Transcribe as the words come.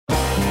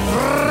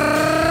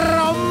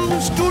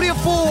Studio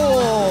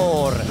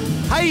 4，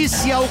 係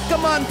時候今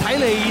晚睇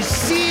嚟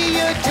See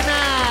you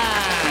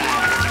tonight。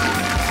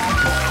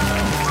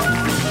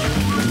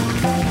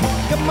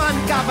今晚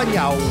嘉賓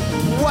有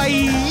惠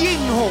英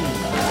紅、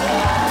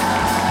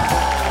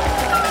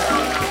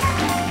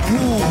胡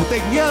定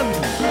欣，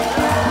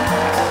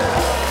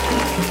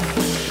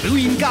表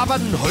演嘉賓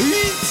許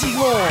志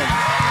安。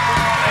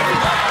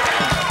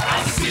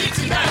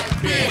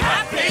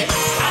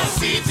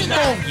當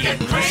然唔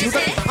少得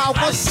炮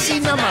哥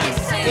先啊嘛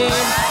 ，and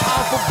炮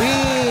哥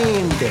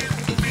band，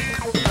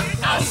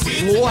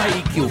 我係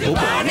喬寶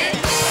寶。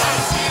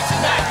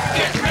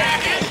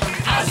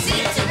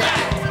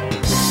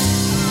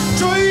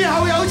最後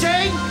有請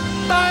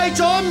戴咗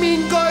面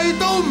具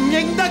都唔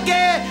認得嘅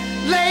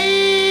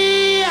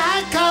李克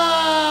勤。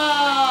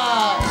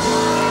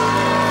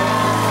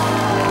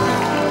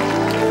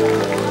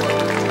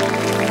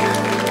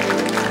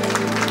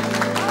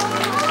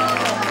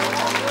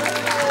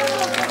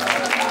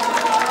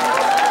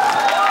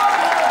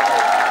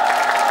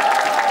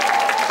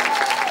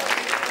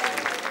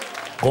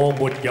我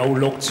沒有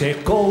6尺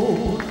高，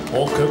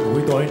我卻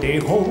會待你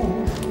好，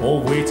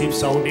我會接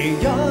受你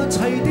一切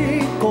的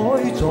改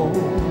造。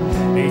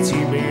你似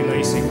美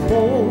麗城堡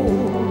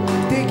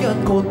的一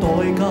個代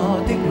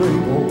價的女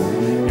巫，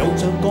有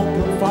着各樣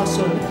法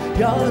術，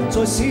一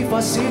再施法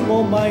使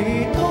我迷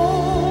倒。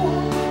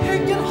吃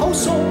一口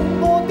送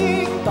我的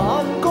蛋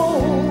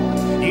糕，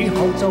以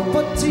後就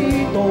不知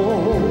道，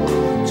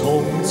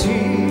從此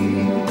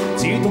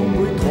自動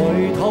會抬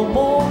頭望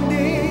你。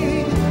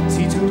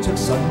照着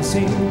神聖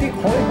的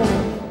海空，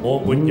我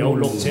沒有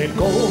6尺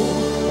高，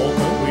我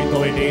卻會待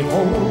你好，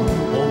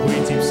我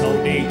會接受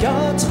你一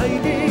切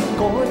的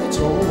改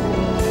造。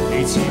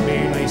你似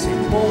美麗城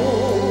堡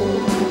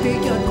的一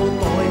個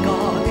代價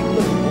的女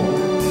巫，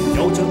有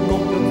着各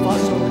樣法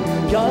術，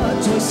一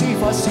再施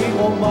法使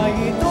我迷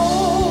倒。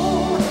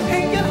吃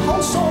一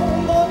口送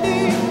我的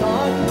蛋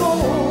糕，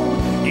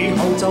以後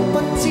就不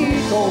知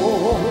道，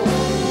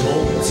從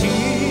此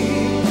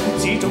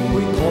始終會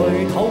抬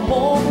頭望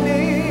你。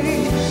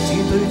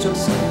對着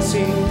神聖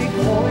的海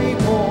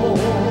報，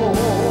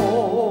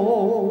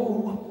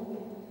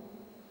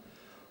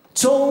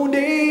做你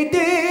的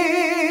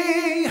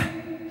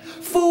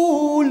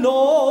俘虜。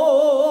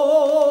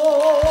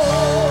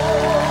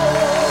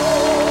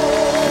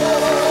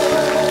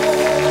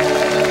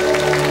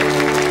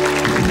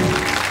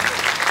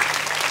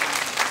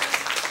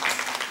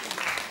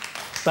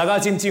大家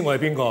知唔知我係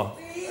邊個？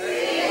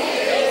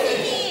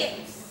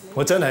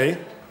我真係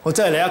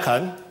李克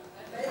勤。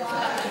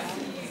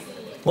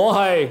我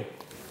係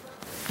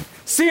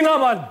先阿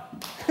文，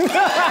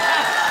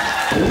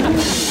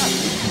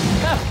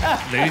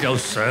你就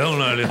想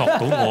啦，你學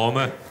到我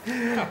咩？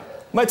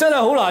唔係真係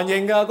好難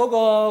認㗎，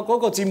嗰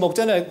個節目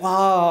真係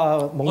哇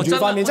蒙住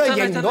塊面，真係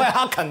認唔到係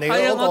克勤嚟㗎。係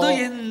啊，我都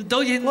認唔到，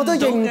我都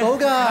認唔到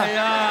㗎。係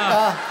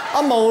啊，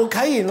阿毛啟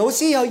賢老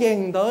師又認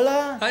唔到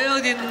啦。係啊，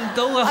認唔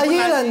到啊。阿伊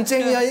能靜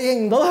又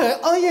認唔到佢，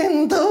我認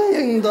唔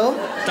到。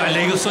但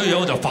係你個衰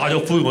樣就化咗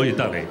灰，我認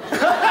得你。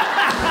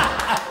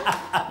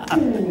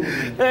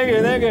Thank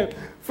you，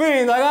 歡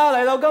迎大家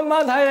嚟到今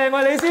晚睇你，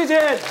我係李思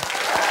捷。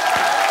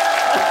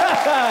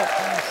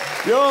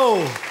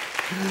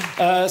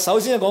首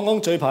先講講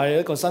最排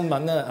一個新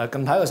聞咧，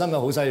近排一個新聞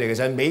好犀利嘅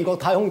就係美國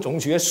太空總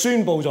署咧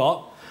宣布咗，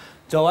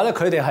就話咧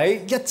佢哋喺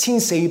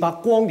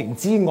1400光年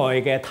之外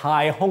嘅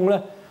太空咧，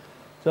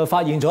就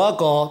發現咗一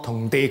個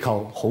同地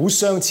球好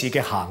相似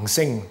嘅行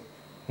星。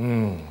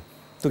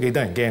都幾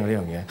得人驚嘅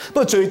呢樣嘢。不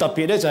過最特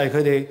別咧就係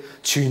佢哋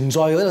存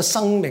在嗰個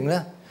生命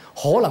咧，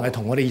可能係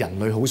同我哋人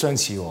類好相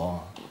似喎。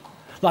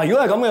嗱，如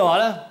果係咁嘅話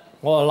咧，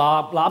我就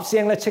嗱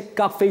聲咧，即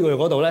刻飛過去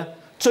嗰度咧，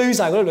追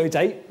晒嗰啲女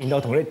仔，然後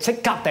同你即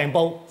刻訂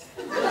煲。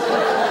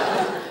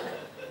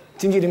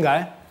知唔知點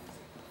解？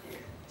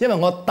因為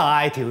我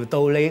大條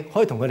道理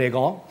可以同佢哋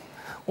講，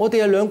我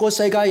哋係兩個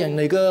世界人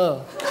嚟㗎。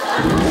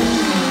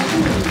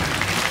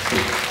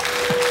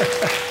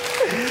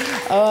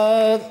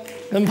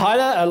近排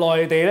咧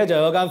內地咧就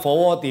有間火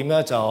鍋店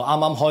咧就啱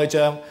啱開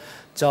張，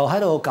就喺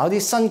度搞啲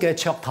新嘅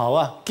噱頭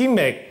啊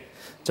，gimmick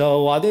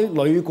就話啲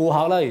女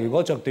顧客咧，如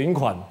果着短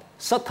裙，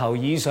膝頭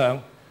以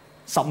上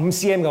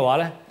15cm 嘅話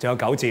咧，就有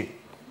9折；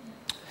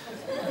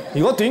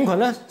如果短裙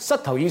咧，膝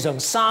頭以上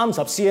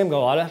30cm 嘅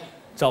話咧，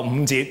就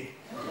5折。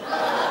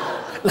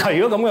嗱，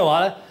如果咁嘅話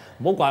咧，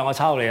唔好怪我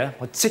抄你啊！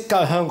我即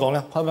刻去香港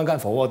咧開翻間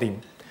火鍋店。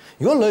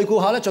如果女顧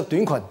客咧着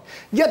短裙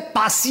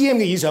100cm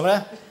嘅以上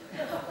咧，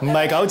唔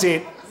係9折。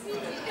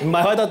唔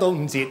係可以得到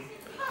5折，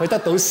可以得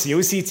到小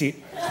施折。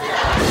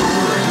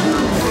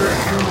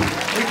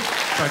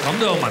但係咁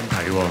都有問題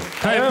喎，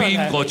睇下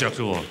邊個着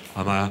啫喎，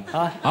係咪啊？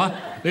嚇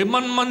你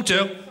蚊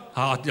着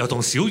嚇又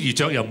同小儀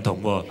着又唔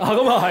同喎。咁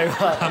又係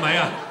喎。係咪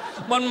啊？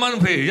蚊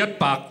譬如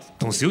100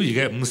同小儀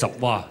嘅50，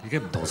哇，已經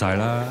唔同晒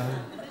啦。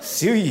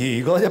小儀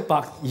如果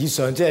100以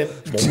上，即係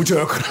冇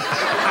着㗎。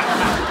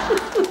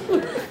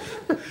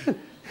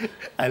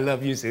I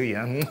love you， 小儀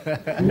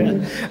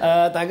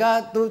啊！大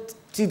家都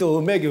知道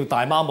咩叫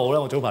大媽舞咧？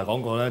我早排講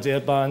過啦，即係一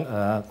班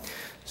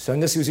上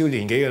咗少少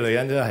年紀嘅女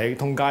人都喺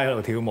通街喺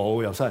度跳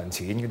舞，又收人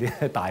錢嗰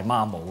啲大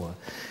媽舞啊。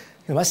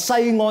同埋西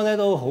安咧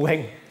都好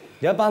興，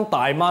有一班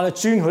大媽咧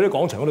專去啲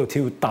廣場嗰度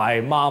跳大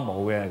媽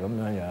舞嘅咁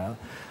樣。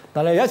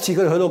但係有一次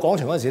佢哋去到廣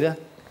場嗰陣時咧，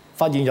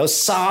發現有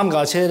3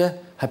架車咧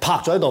係泊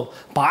咗喺度，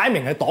擺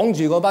明係擋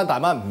住嗰班大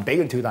媽，唔俾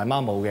佢跳大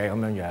媽舞嘅咁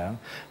樣。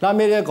後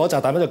尾咧嗰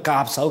紮大媽就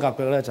夾手夾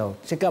腳咧，就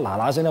即刻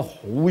嗱聲咧，好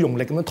用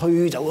力咁樣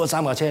推走嗰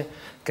3架車，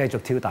繼續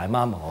跳大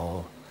媽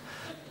舞。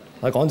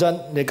但係講真，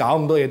你搞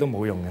咁多嘢都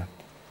冇用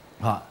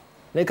嘅嚇。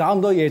你搞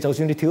咁多嘢，就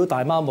算你跳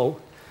大媽舞，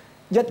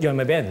一樣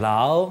咪俾人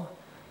鬧，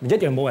一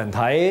樣冇人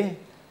睇，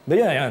咪一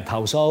樣有人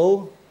投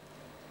訴。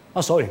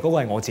sorry， 嗰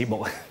個係我節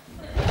目。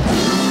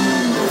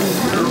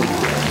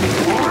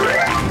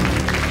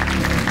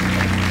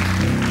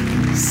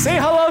Say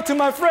hello to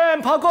my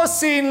friend 炮哥單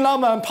立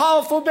文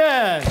Powerful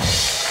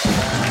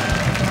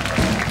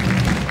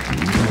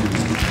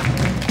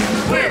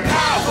Band。We're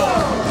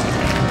powerful.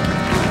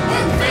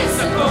 We're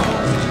invincible.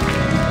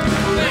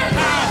 We're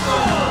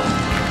powerful.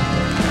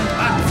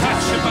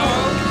 Untouchable.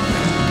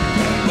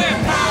 We're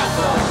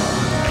powerful.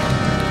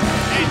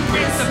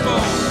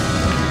 Invincible.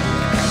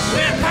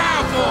 We're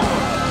powerful.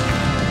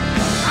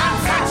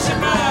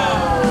 Untouchable.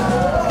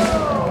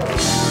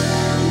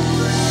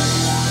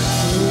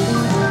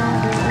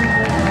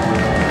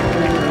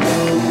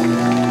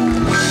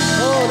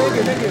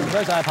唔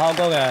該曬炮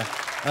哥嘅，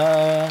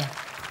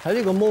喺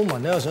呢個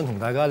moment 咧，我想同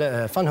大家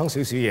咧分享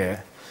少少嘢，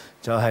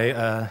就係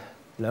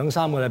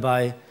2-3個禮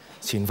拜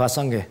前發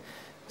生嘅，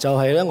就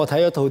係咧我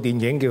睇咗套電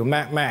影叫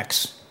Mad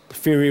Max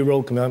Fury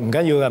Road 咁樣，唔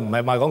緊要嘅，唔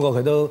係賣廣告，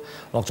佢都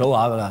落咗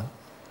畫㗎啦。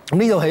咁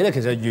呢套戲咧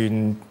其實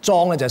原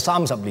裝咧就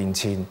係30年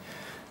前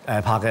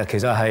拍嘅，其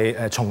實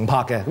係重拍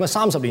嘅。咁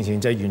啊30年前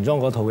就係原裝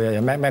嗰套嘅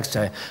Mad Max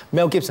就係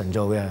Mel Gibson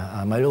做嘅，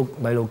米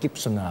魯吉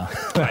遜啊。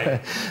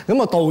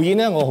咁啊導演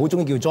咧我好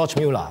中意叫 George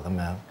Miller 咁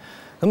樣。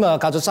咁啊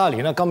隔咗30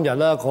年啦，今日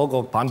咧嗰個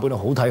版本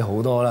好睇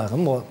好多啦。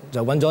咁我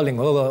就揾咗另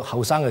外一個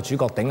後生嘅主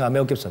角頂啊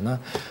Mel Gibson 啦。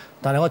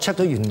但係我 check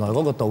到原來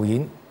嗰個導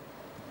演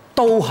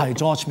都係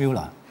George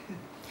Miller，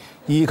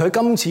 而佢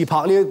今次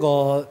拍呢一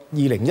個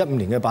2015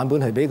年嘅版本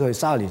係比佢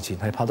30年前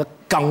係拍得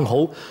更好，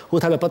好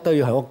睇到不得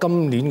了，係我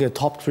今年嘅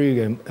Top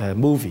 3嘅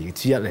movie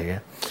之一嚟嘅。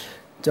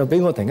就俾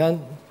我突然間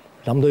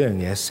諗到一樣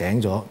嘢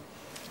醒咗，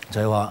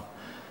就係話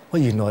喂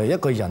原來一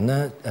個人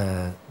咧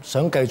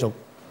想繼續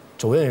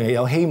做一樣嘢，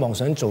有希望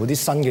想做啲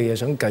新嘅嘢，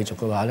想繼續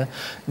嘅話咧，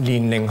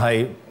年齡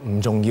係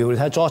唔重要。你睇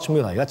下 George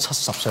Miller 而家70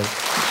歲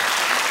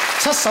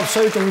，70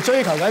歲仲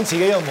追求緊自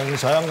己嘅夢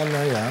想咁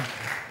樣。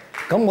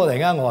咁我突然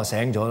間我話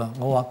醒咗啦，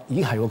我話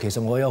咦係喎，其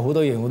實我有好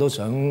多嘢我都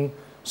想嘗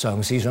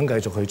試，想繼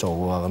續去做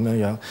喎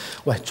咁樣。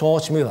喂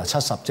George Miller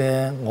 70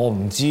啫，我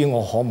唔知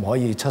我可唔可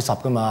以70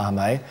噶嘛，係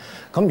咪？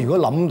咁如果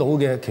諗到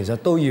嘅，其實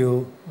都要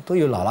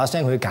嗱嗱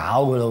聲去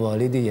搞噶咯喎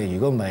呢啲嘢。如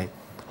果唔係，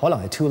可能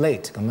係 too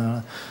late 咁樣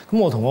啦。咁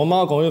我同我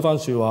媽講咗番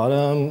説話啦，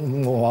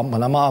我話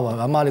問阿媽話：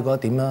阿媽你覺得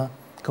點啦？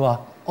佢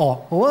話：哦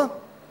好啊。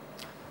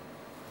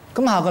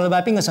咁下個禮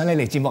拜邊個上你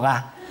嚟節目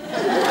啊？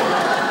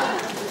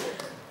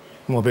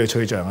咁我俾佢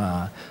吹脹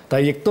啊！但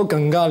係亦都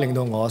更加令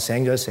到我醒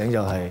咗一醒，就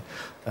係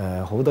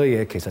好多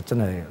嘢其實真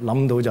係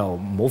諗到就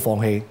唔好放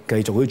棄，繼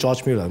續好似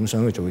George Miller 咁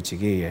想去做自己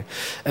嘅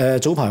嘢。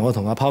早排我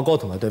同阿炮哥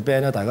同埋隊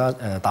band 咧，大家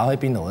打開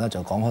邊爐咧就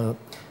講開，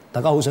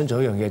大家好想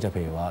做一樣嘢，就譬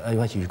如話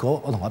如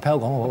果我同阿 Pal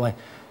講我喂，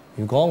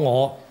如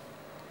果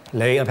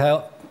你阿 Pal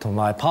同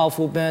埋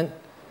Powerful Band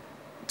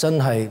真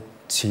係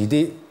遲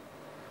啲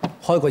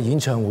開個演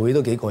唱會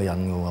都幾過癮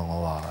㗎喎，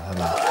我話係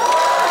咪？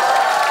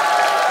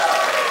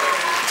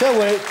即係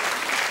會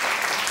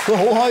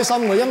好開心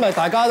嘅，因為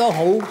大家都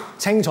好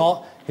清楚，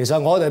其實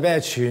我哋 band 係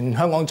全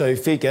香港最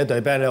fit 嘅一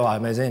隊 band， 你話係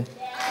咪先？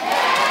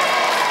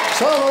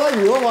 所以我覺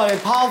得如果我哋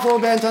Powerful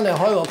Band 真係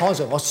開個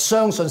concert， 我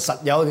相信實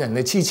有人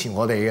哋支持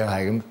我哋嘅，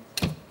係咁。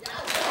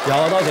有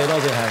啊，多謝係。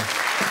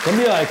咁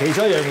呢個係其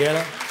中一樣嘢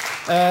啦。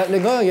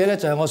另外一樣嘢咧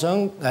就係我想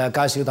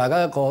介紹大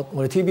家一個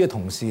我哋 TVB 嘅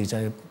同事，就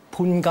係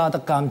潘嘉德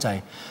監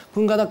製。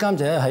潘嘉德監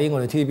製咧喺我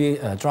哋 TVB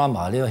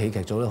drama 呢個喜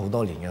劇做咗好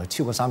多年嘅，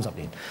超過30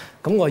年。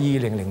咁我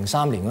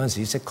2003年嗰陣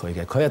時識佢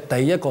嘅，佢係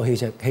第一個戲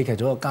劇組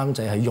嘅監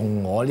製，係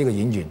用我呢個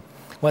演員。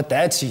我係第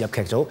一次入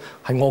劇組，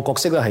係我角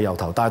色咧係由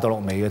頭帶到落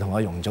尾嘅，同阿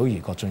容祖兒、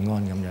郭晉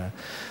安咁樣。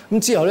咁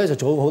之後咧就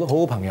做好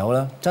好朋友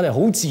啦，真係好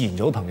自然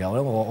做好朋友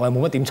啦。我又冇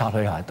乜點擦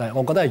佢鞋，但係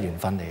我覺得係緣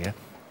分嚟嘅。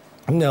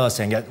咁你話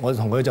成日我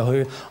同佢就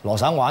去羅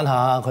省玩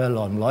下，佢又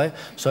耐唔耐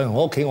上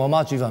我屋企，我阿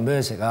媽煮飯俾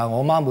佢食啊。我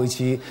阿媽每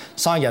次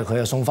生日佢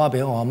又送花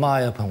俾我阿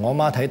媽，又同我阿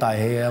媽睇大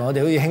戲啊。我哋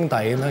好似兄弟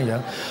咁樣樣。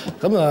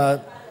咁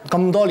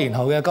咁多年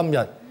後嘅今日，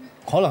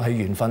可能係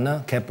緣分啦、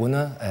劇本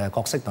啦、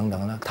角色等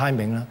等啦、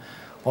timing 啦。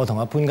我同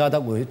阿潘嘉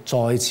德會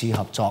再次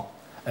合作，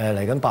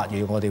嚟緊8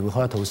月我哋會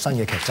開一套新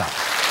嘅劇集。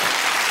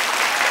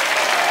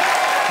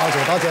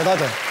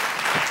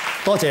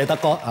多謝德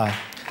哥啊！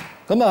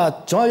咁啊，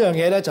仲有一樣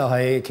嘢咧，就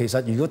係其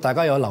實如果大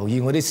家有留意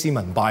我啲斯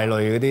文敗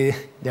類嗰啲，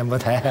你有冇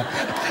睇啊？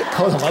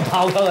我同阿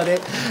炮哥嗰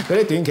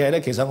啲短劇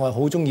咧，其實我係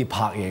好中意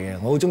拍嘢嘅，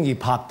我好中意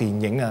拍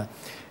電影啊！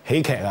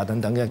喜劇啊等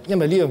等嘅，因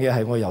為呢樣嘢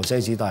係我由細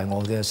至大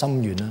我嘅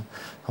心願啦，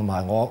同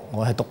埋我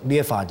係讀呢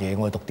一塊嘢，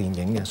我係讀電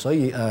影嘅，所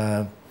以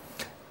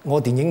我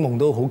電影夢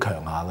都好強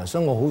下嘅，所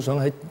以我好想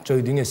喺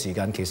最短嘅時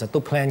間，其實都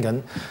plan 緊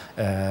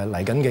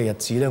嚟緊嘅日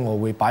子咧，我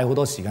會擺好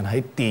多時間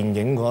喺電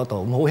影嗰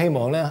度，咁好希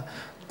望咧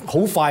好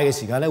快嘅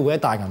時間咧會喺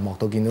大銀幕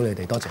度見到你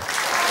哋，多謝。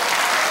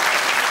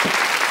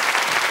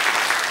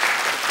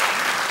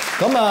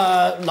咁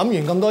啊諗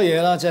完咁多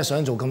嘢啦，即係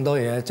想做咁多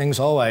嘢，正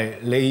所謂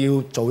你要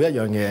做一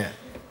樣嘢，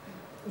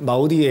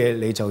某啲嘢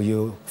你就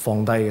要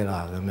放低㗎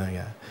啦，咁樣嘅。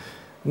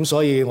咁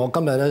所以我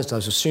今日咧就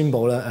宣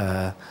布咧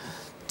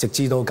直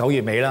至到9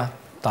月尾啦。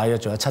大約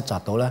仲有7集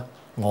到咧，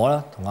我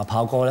啦同阿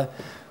炮哥咧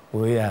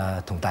會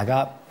同大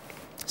家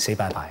say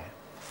bye bye。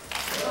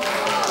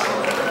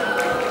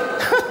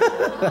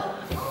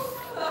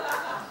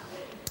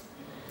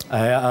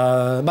係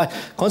啊唔係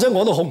講真，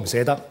我都好唔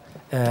捨得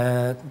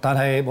但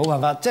係冇辦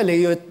法，即係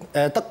你要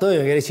得到一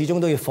樣嘢，你始終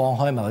都要放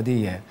開某一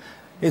啲嘢。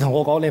你同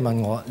我講，你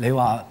問我，你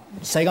話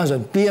世間上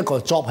邊一個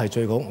job 係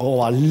最好？我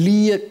話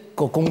呢一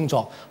個工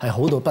作係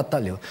好到不得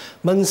了。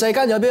問世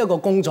間有邊一個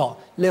工作，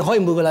你可以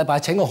每個禮拜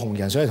請個紅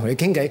人上去同你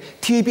傾偈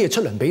 ，TVB 係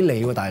出糧俾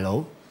你喎，大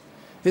佬。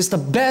It's the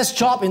best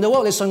job in the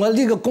world。你信我，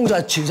呢個工作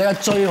係全世界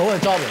最好嘅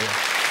job 嚟嘅。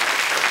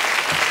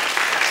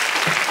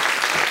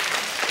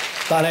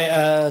但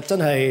係真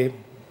係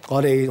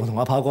我哋同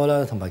阿炮哥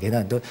啦，同埋其他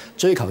人都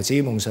追求自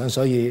己夢想，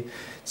所以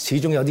始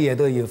終有啲嘢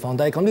都要放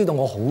低。咁呢度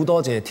我好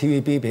多謝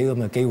TVB 俾咁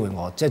嘅機會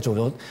我，即係做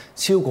咗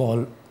超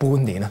過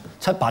半年啊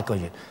，7、8個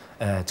月，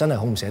真係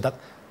好唔捨得。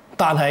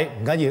但係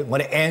唔緊要，我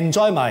哋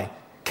enjoy 埋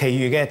其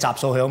餘嘅集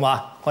數去好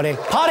嘛？我哋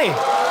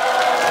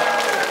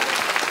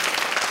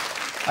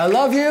party。I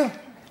love you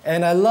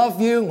and I love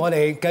you。我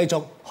哋繼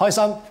續開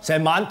心，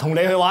成晚同你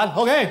去玩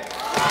 ，OK？OK。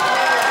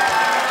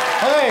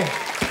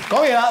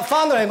講完啦，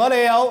翻到嚟我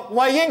哋有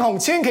惠英紅，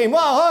千祈唔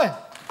好行開。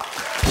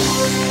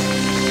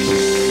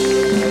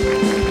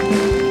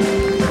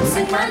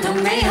成晚同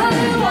你去玩，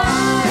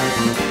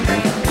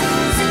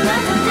成晚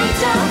同你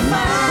作飯。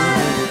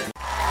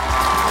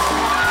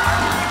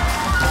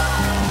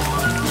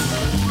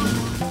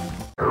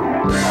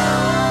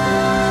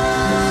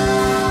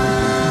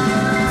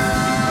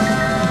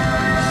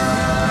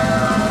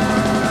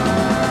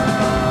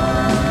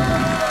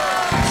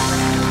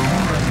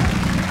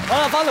好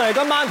啦，翻到嚟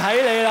今晚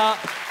睇你啦。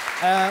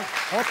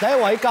我第一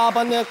位嘉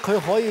賓咧，佢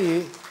可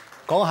以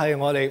講係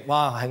我哋，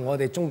哇，係我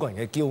哋中國人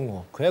嘅驕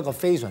傲。佢係一個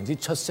非常之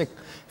出色、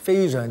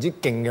非常之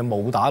勁嘅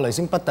武打女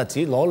星，不特止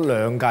攞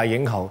2屆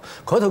影后，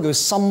佢一套叫《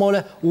心魔》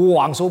咧，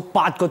橫掃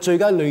8個最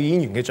佳女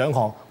演員嘅獎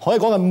項，可以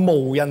講係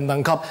無人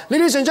能及。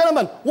Ladies and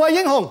gentlemen，惠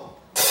英紅。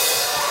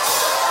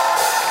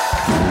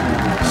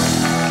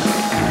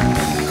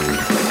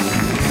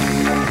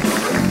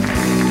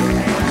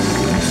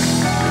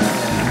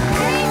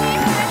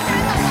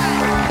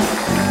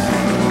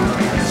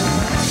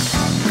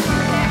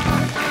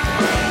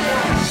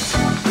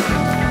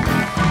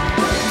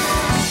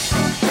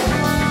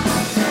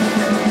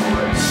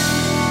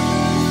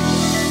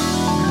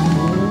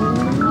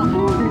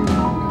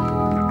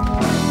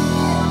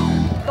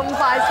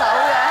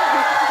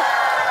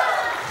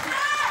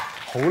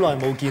好耐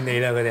冇見你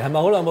啦，佢哋係咪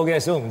好耐冇見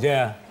小紅姐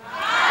啊？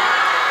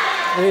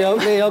你有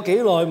幾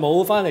耐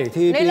冇翻嚟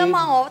TVB？ 你諗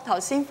下，我頭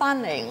先翻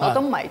嚟，我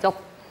都迷咗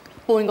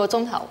半個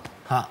鐘頭，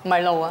迷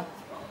路啊！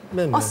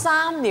咩？我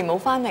3年冇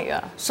翻嚟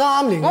啊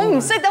！3年，我唔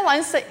識得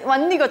揾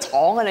呢個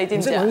廠啊！你知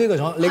唔知啊？唔識揾呢個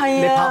廠，你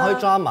拍開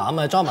drama 啊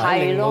嘛，drama 喺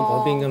另外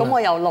嗰邊㗎嘛。咁我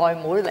又耐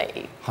冇嚟，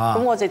咁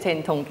我直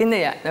情同經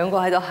理人2個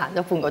喺度行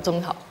咗半個鐘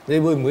頭。你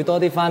會唔會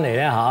多啲翻嚟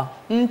咧嚇？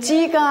唔知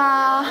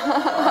㗎。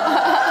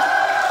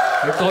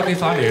你多啲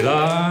翻嚟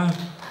啦！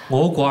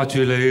我好掛住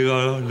你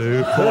㗎，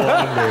你翻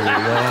嚟啦！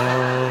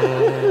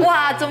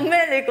哇！做咩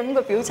你咁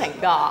嘅表情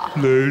㗎？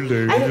你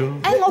嚟啦！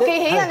我記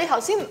起啊，你頭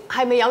先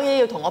係咪有嘢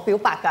要同我表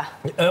白㗎？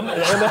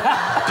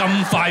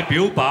咁快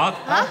表白？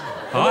嚇！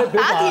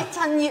打鐵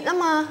趁熱啊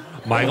嘛！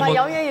唔係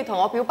有嘢要同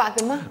我表白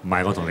嘅咩？唔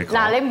係我同你講。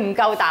嗱，你唔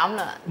夠膽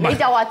啦！你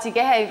就話自己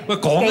係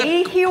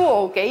幾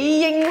hero 幾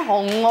英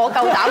雄，我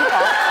夠膽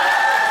講。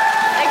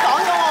你講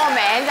咗我個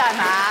名咋係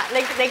嘛？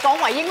你講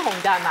惠英紅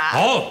咋係嘛？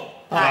好。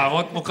嗱，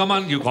我今晚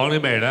要講啲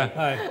咩咧？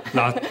係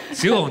嗱，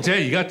小紅姐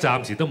而家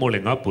暫時都冇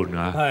另外一半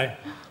㗎。係。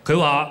佢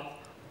話：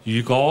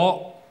如果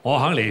我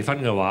肯離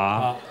婚嘅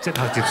話，即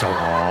刻接受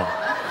我。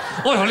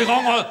我同你講，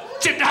我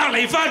即刻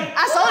離婚。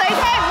阿嫂，你聽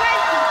唔聽？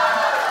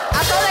阿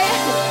嫂，你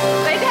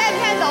聽唔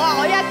聽到啊？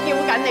我一叫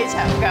緊你長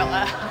腳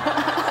啊！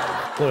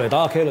過嚟打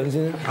下 K 輪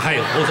先。係，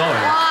冇所謂。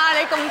哇！你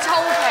咁粗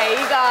鄙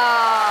㗎。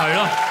係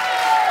咯。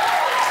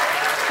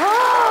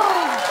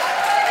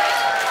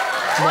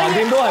橫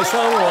掂都係傷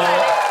我。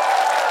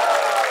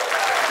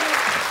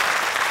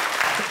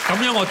咁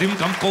樣我點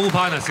敢高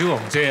攀啊，小紅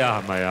姐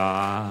啊，係咪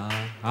啊？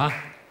嚇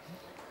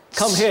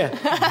 ！Come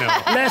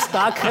here，let's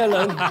打 K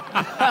輪。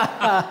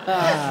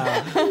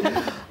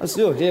阿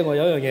小紅姐，我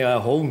有一樣嘢係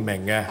好唔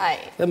明嘅，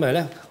因為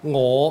咧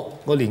我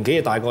個年紀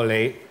係大過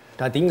你，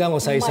但係點解我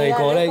細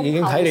個咧已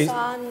經睇你？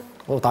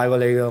我大過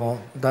你嘅我，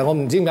但係我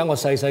唔知點解我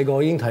細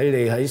個已經睇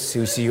你喺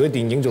邵氏嗰啲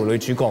電影做女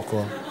主角嘅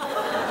喎。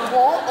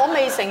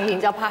成年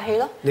就拍戲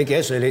咯。你幾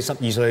多歲？你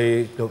12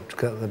歲做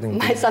唔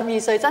係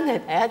12歲，真係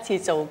第一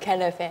次做茄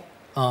喱啡。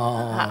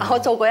我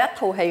做過一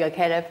套戲嘅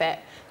茄喱啡。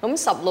咁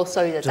16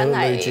歲就真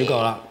係女主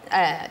角啦。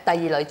第二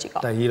女主角。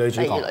第二女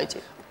主角。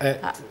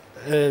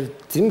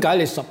點解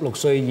你16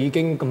歲已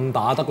經咁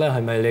打得咧？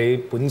係咪你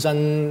本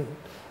身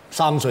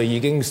3歲已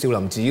經少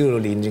林寺嗰度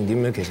練定點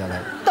樣？其實係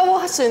都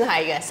算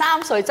係嘅。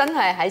3歲真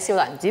係喺少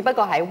林寺，不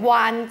過喺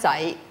灣仔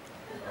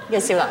嘅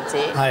少林寺。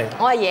係。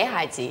我係野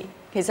孩子。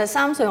其實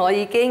3歲我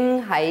已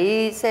經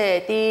喺即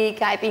係啲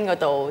街邊嗰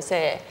度，即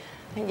係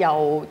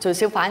又做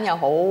小販又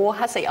好，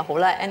乞食又好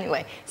啦。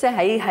anyway， 即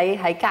係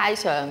喺街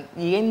上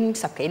已經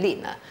10幾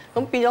年啦。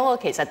咁變咗我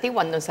其實啲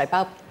運動細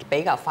胞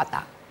比較發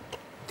達。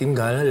點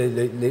解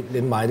咧？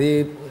你賣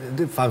啲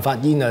犯法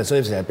煙啊，所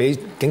以成日俾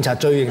警察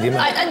追定點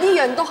啊？呢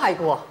樣都係嘅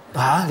喎。嚇！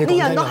呢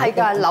樣都係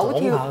㗎，扭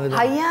跳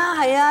係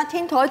啊，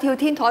天台跳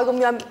天台咁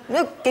樣，因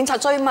為警察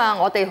追嘛，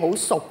我哋好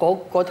熟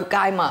嗰條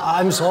街嘛。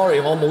I'm sorry，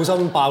我冇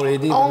心爆你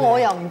啲。我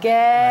又唔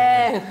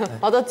驚，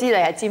我都知你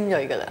係尖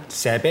鋭㗎啦。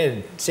成日俾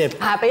人即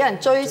係俾人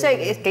追，即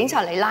係警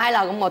察嚟拉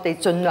啦，咁我哋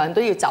盡量都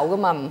要走㗎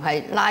嘛，唔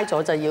係拉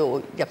咗就要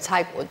入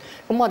差館。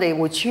咁我哋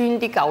會穿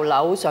啲舊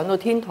樓上到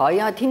天台，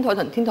因為天台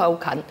同天台好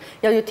近，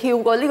又要跳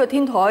過呢個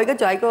天台，跟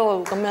住喺嗰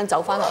度咁樣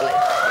走翻落嚟。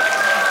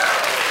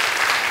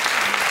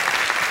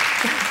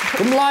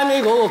咁拉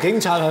尾嗰個警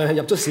察係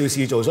入咗邵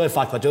氏做，所以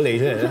發掘咗你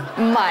出嚟咧？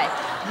唔係，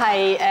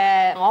係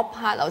我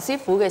拍劉師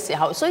傅嘅時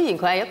候，雖然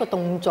佢係一個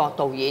動作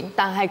導演，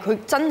但係佢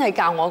真係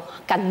教我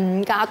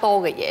更加多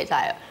嘅嘢，就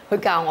係佢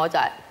教我就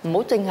係唔好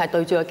淨係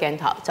對住個鏡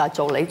頭，就係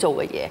做你做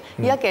嘅嘢。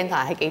依家鏡頭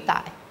係幾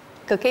大，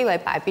個機位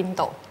擺邊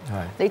度？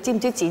你知唔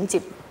知剪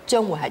接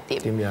將會係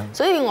點樣？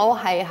所以我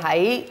係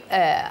喺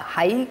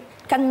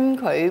跟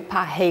佢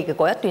拍戲嘅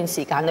嗰一段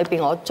時間裏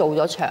邊，我做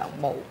咗場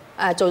務。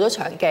做咗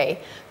場記，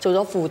做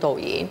咗副導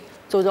演，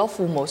做咗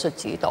副武術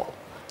指導。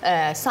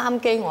3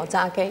機我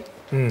揸機，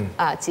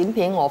剪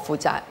片我負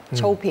責，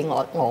操片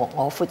我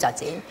負責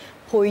剪，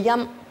配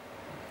音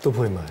都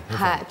配埋，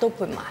係都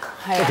配埋，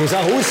係。其實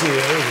好事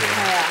嚟，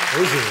係啊，好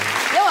事。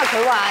因為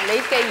佢話你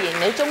既然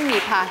你中意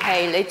拍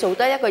戲，你做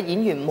得一個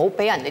演員，唔好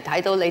俾人哋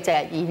睇到你淨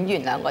係演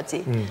員2個字，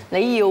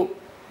你要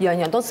樣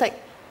樣都識，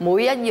每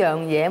一樣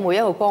嘢每一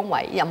個崗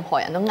位，任何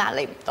人都呃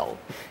你唔到。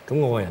咁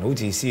我個人好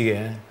自私嘅。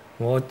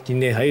我見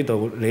你喺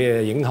度，你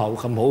誒影后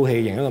咁好戲，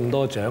贏咗咁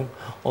多獎，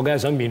我梗係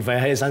想免費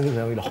喺你身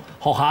上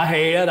學下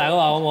戲啦！大家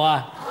話好唔好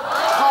啊？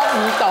學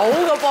唔到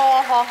㗎噃，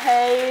學戲。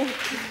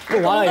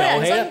玩下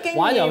遊戲啦，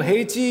玩遊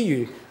戲之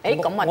餘，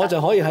我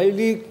就可以喺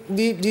呢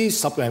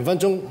10零分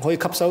鐘可以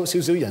吸收少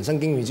少人生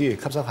經驗之餘，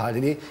吸收下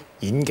你啲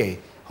演技，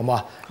好唔好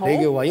啊？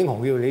你叫惠英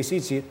紅，叫李思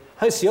捷，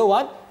係時候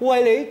玩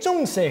為你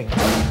忠誠。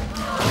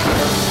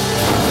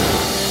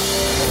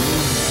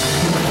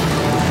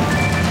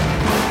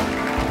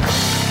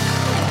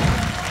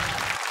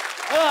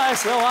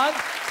時候玩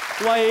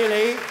為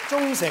你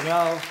忠誠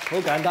啊，好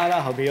簡單啦。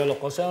後邊有6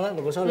個箱啦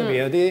，6個箱裏邊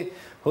有啲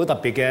好特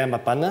別嘅物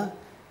品啦。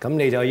咁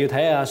你就要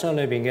睇下箱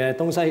裏邊嘅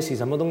東西是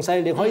什麼東西。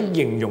你可以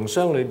形容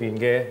箱裏邊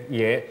嘅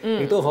嘢，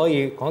亦都可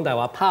以講大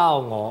話拋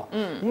我。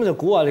咁就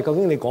估下你究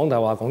竟你講大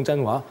話講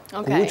真話。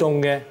估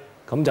中嘅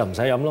咁就唔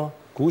使飲咯，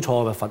估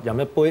錯就罰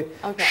飲一杯。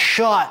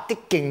shot 啲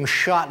勁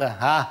shot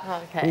啊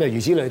嚇！咁就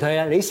如此類推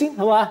啊。你先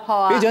好嘛？好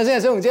啊！俾掌聲啊，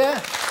小紅姐。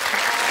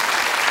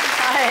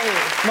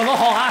問我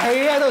學下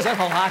戲啊，都想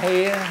學下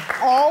戲啊！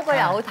我個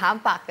人好坦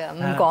白嘅，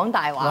唔講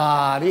大話。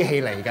哇！啲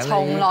戲嚟緊，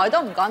從來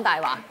都唔講大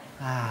話，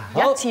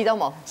一次都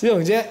冇。小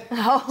紅姐，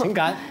好，請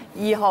揀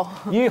2號。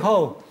2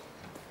號。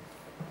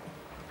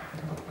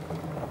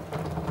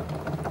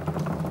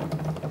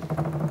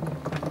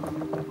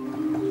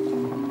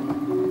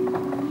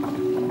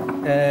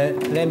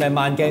你係咪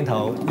慢鏡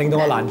頭令到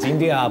我難剪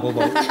啲啊，寶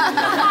寶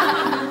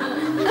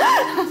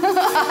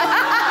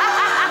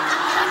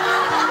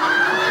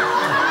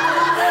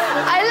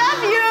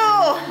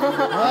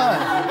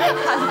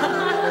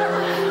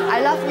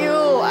？I love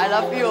you, I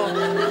love you。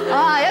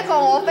一個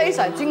我非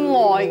常之愛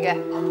嘅，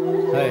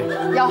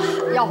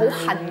又好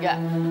恨嘅，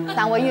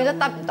但永遠都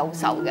得唔到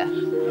手嘅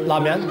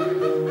男人。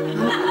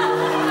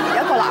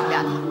有一個男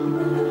人，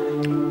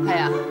係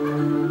啊，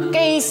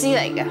機師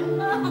嚟嘅，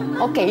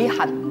我幾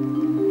恨，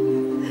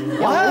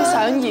又好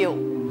想要，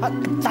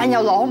但又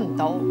攞唔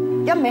到，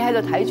一味喺度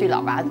睇住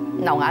流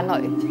眼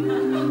淚。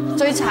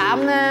最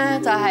慘咧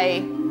就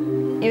係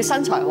要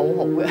身材好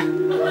好嘅，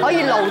可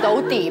以露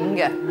到點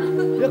嘅，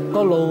一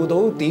個露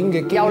到點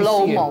嘅機師，有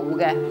露毛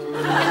嘅，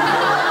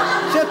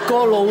一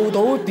個露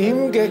到點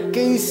嘅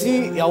機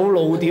師，有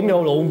露點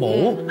有露毛，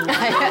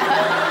係啊！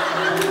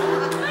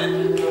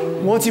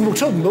我節目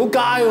出唔到街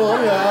喎，咁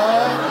樣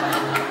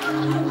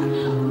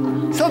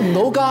出唔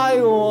到街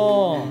嘅喎。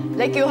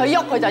你叫佢喐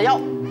佢就喐，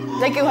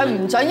你叫佢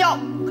唔准喐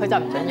佢就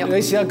唔准喐。你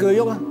試下叫佢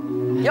喐啊！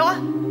喐啊！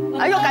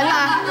啊喐緊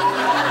啊！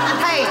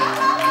係。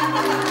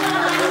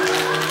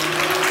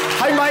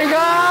係咪㗎？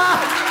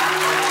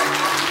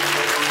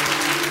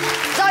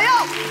再喐，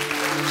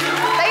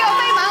俾個飛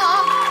吻我。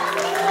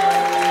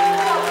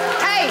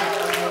係。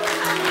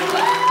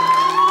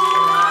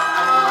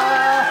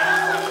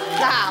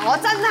嗱，我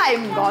真係係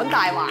唔講大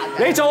話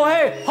嘅。你做戲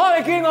開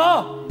你見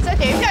我，即係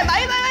點嘅？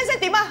咪即係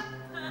點啊？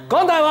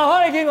講大話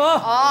開你見我。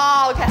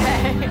哦 ，OK。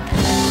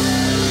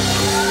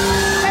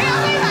俾個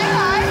飛吻佢，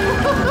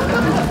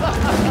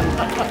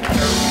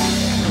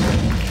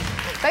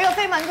俾個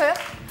飛吻佢啊！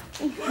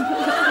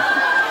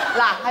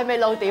嗱，係咪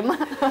露點啊？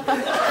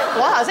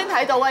我頭先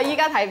睇到啊，依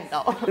家睇唔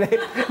到。你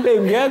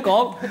唔記得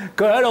講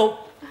佢喺度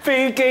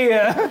飛機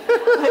啊？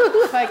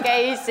佢係機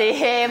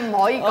師，唔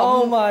可以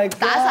咁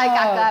打曬格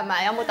㗎，係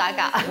咪？有冇打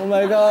格？Oh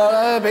my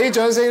god！俾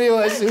掌聲呢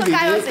位小姐姐。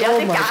有時有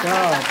啲假。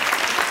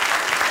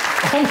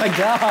Oh my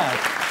god！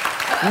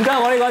唔得，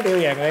我呢個一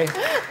定要贏你。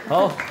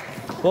好，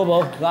寶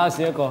寶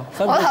，last一個。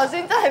我頭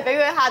先真係俾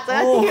佢嚇咗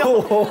一跳。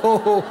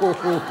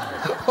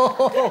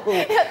一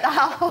打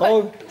開。好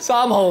，3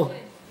號。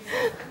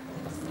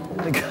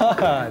My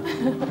god！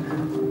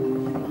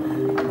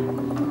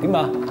點啊？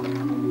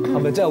係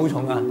咪真係好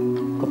重啊？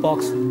個 box。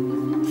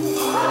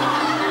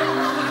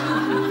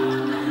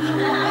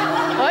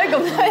可以咁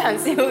多人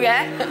笑嘅？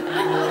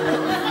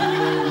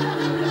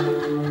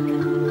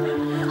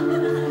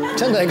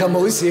真係咁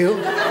好笑？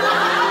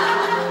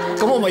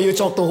咁我咪要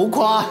作到好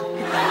誇？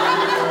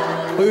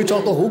佢要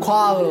作到好誇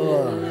㗎咯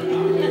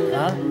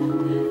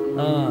喎！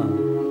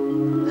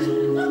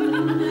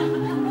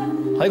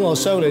喺我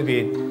箱裏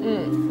邊，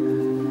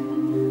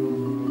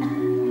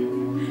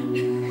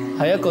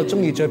係一個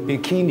中意着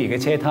bikini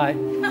嘅車胎。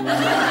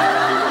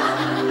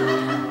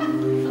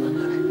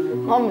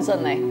我唔信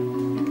你。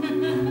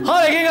開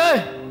嚟見佢。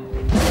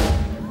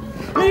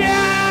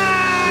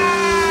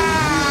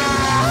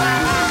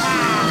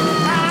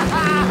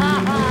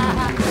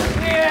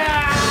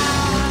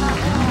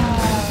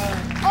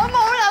我冇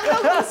諗到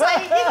咁細，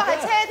呢個係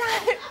車胎。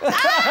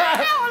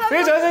俾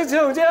掌聲小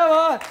紅姐啊嘛！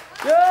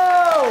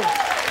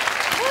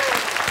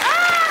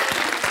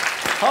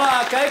好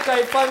啦，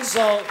計分數。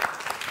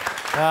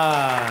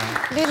啊！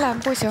呢兩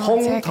杯小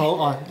紅姐空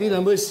肚啊！呢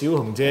兩杯小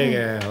紅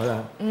姐嘅，好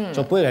啦，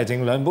作杯嚟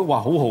剩兩杯，哇！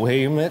好豪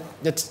氣咁樣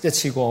一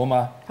次過好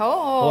嘛？好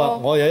啊！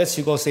我有一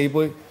次過4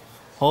杯，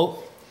好。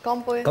乾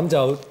杯。咁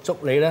就祝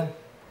你咧，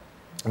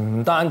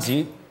唔單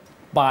止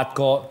8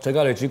個最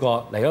佳女主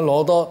角，嚟緊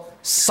攞多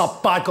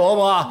18個好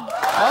唔好啊？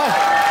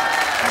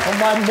同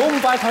埋唔好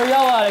咁快退休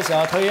啊！你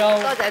成日退休。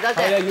多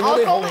謝。我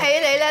恭喜你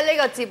咧，呢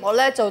個節目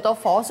咧做到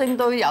火星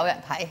都有人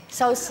睇，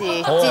收視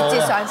節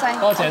節上升。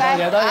多謝。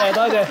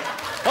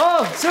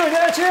好，小紅姐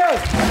，Cheers！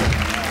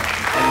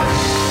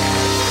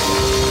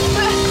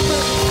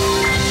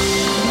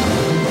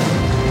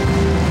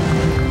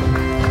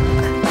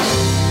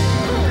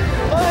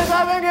多謝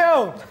晒 ，thank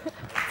you。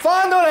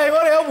翻到嚟，我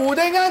哋有胡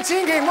定欣，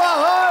千祈唔好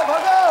行開，跑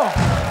高。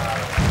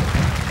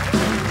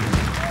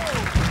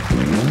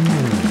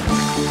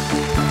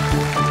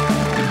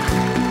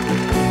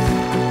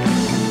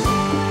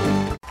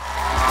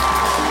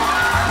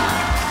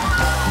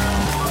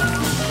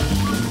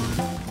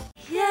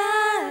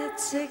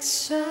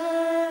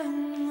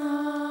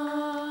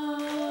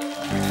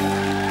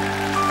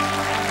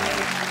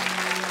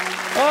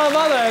好，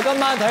翻到嚟今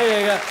晚睇你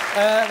嘅，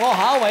我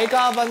下一位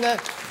嘉賓咧，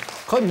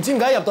佢唔知點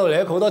解入到嚟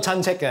咧，佢好多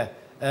親戚嘅，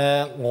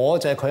我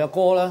就係佢阿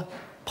哥啦，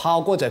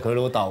炮哥就係佢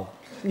老豆。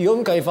如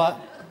果咁計法，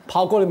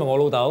炮哥你咪我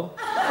老豆，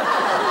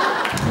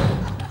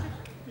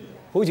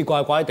好似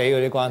怪怪地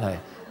嗰啲關係。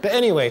But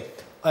anyway，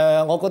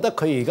我覺得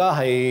佢而家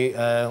係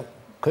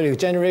佢哋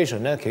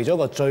generation 咧其中一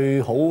個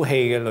最好戲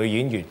嘅女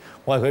演員，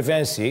我係佢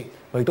fans。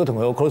我亦都同佢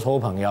好 close 好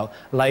朋友。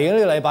嚟緊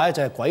呢個禮拜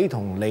就係《鬼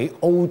同你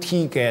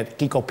OT》嘅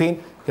結局篇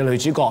嘅女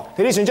主角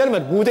，Ladies and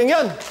Gentlemen，胡定欣。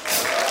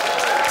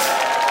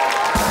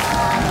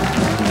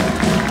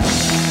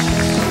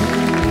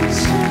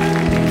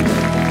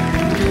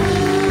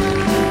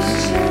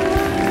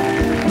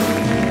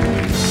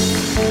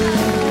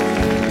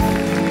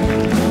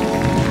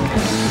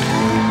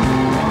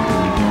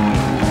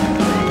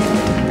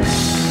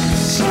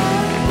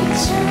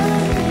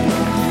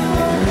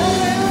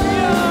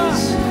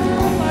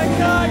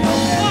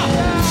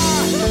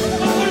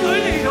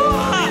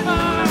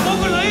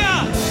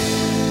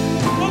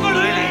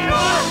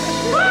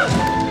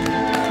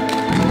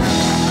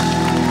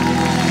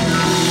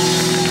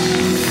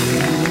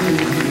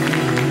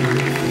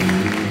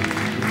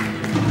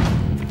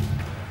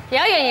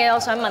我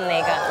想問你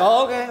㗎。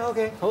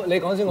OK，好，你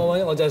講先，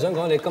我就係想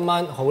講你今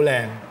晚好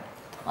靚。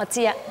我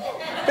知啊。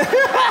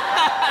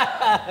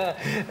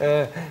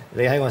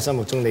你喺我心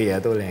目中，你日日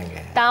都靚嘅。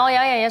但係我有一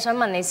樣嘢想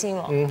問你先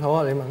喎。好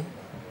啊，你問。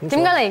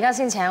點解你而家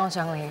先請我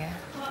上嚟嘅？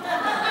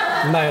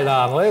唔係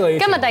嗱，我呢個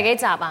今日第幾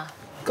集啊？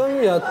今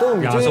日都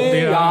唔知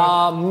25、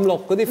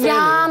6嗰啲。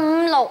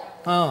25、6。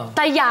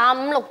第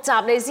25、6集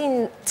你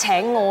先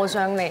請我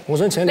上嚟。我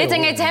想請你。你淨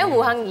係請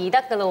胡杏兒得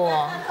㗎咯喎。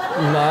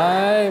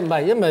唔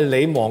係，因為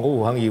你忙過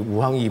胡杏兒，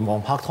胡杏兒忙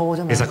拍拖啫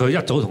嘛。其實佢一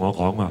早同我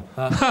講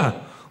啊，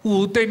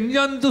胡定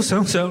欣都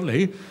想上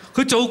嚟，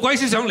佢做鬼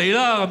先上嚟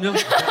啦咁樣。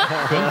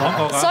佢咁講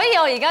過㗎。所以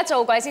我而家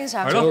做鬼先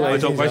上嚟。係咯，咪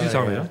做鬼先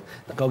上嚟咯。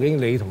究竟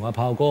你同阿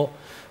炮哥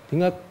點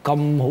解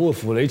咁好嘅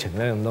父女情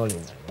咧？咁多年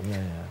嚟咁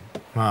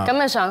樣。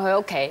咁就上佢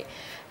屋企，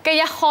跟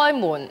住一開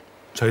門，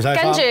除曬衫，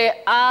跟住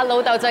阿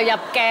老豆就入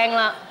鏡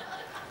啦。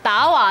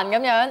打橫咁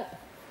樣。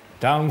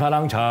當拍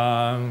冷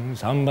場，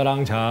心不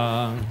冷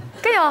場。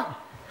跟住我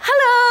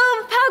 ，Hello，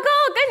 炮哥，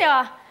跟住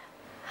話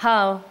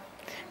 ，Hello，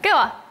 跟住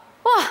話，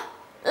哇，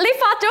你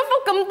發咗福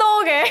咁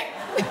多嘅，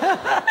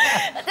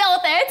即係我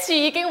第一次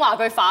已經話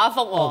佢發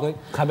福喎。佢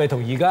係咪同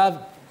而家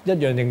一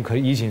樣定佢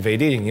以前肥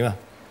啲定點啊？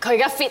佢而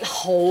家 fit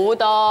好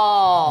多。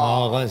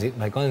哦，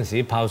嗰陣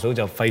時炮嫂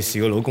就費事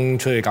個老公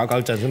出去搞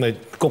震，咁咪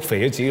谷肥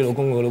咗自己老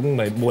公，個老公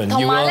咪冇人要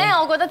咯。同埋咧，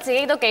我覺得自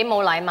己都幾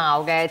冇禮貌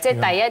嘅，即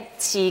係第一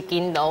次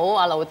見到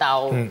阿老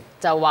豆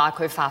就話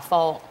佢發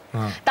福。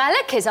但係咧，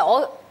其實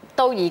我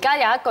到而家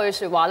有一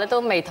句説話咧，都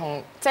未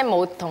同即係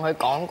冇同佢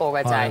講過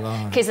嘅，就係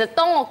其實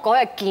當我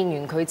嗰日見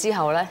完佢之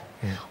後咧，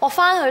我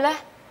翻去咧，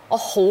我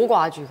好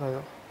掛住佢。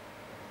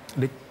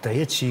你第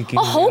一次見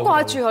我好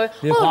掛住佢，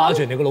你掛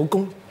住你個老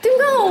公？點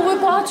解我會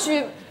掛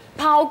住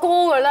炮哥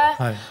嘅咧？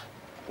係。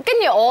跟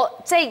住我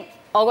即係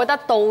我覺得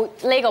到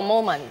呢個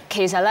moment，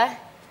 其實咧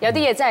有啲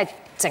嘢真係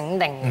整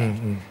定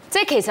嘅。即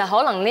係其實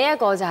可能呢一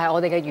個就係我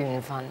哋嘅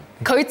緣分。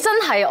佢真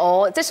係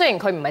我即係雖然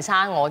佢唔係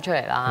生我出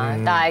嚟啦，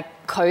但係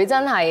佢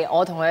真係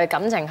我同佢嘅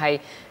感情係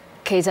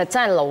其實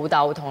真係老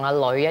豆同阿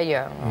女一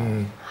樣咯。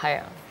係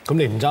啊。咁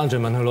你唔爭再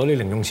問佢攞啲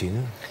零用錢啊？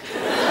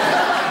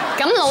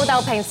咁老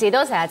豆平時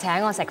都成日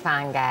請我食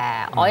飯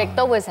嘅，我亦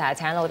都會成日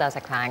請老豆食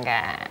飯嘅。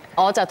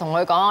我就同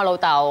佢講：我老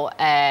豆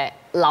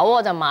樓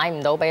我就買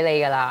唔到俾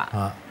你㗎啦，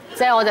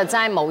即係我就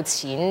真係冇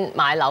錢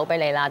買樓俾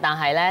你啦。但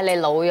係咧，你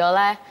老咗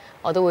咧，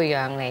我都會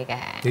養你嘅。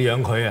你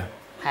養佢啊？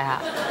係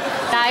啊，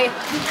但係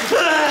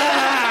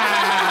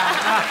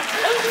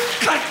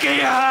咳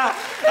嘅啊！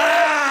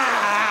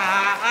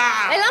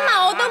你諗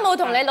下，我都冇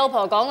同你老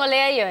婆講過呢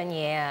一樣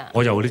嘢啊！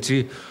我又你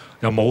知，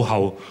又冇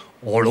後。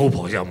我老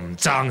婆又唔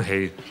爭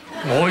氣，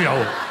我又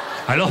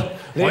係咯，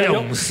我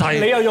又唔細，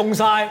你又用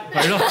晒，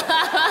係咯。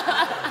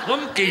咁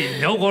既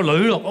然有個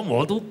女咯，咁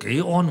我都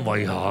幾安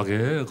慰下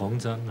嘅，講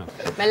真啊。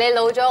咪你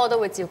老咗，我都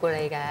會照顧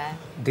你嘅。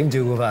點照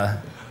顧法啊？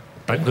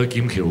等佢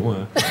劍橋啊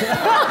嘛。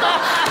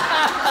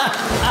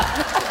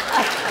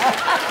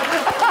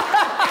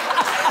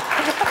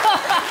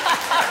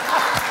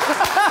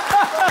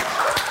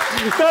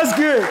That's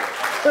good.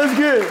 That's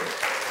good.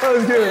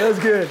 That's good. That's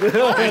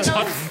good. 出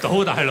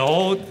唔到大佬，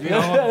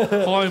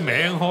開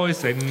名開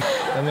姓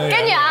咁樣。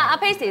跟住阿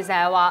Pacey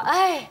成日話，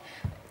唉，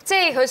即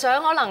係佢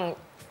想可能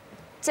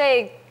即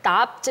係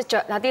即係著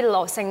下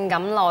啲性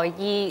感內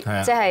衣，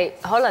即係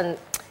可能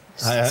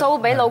show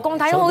俾老公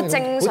睇，好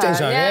正常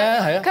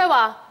啫。佢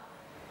話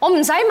我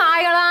唔使買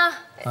㗎啦，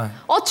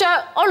我著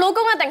我老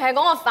公一定係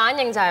講個反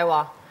應就係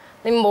話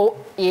你冇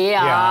嘢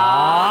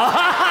啊。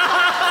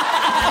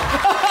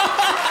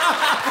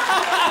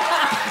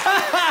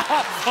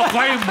我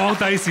鬼唔望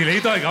第時你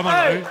都係咁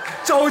啊女，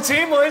做姊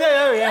妹真係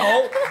有一樣嘢好，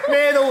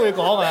咩都會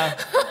講啊，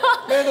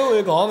咩都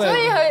會講嘅。所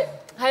以佢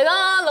係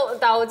啦，老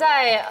豆真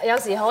係有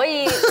時可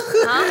以嚇。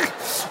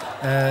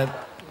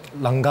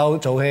能夠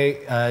做戲，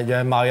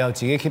樣貌又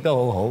自己 keep 得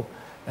好好，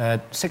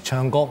識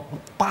唱歌，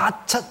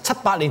七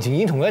八年前已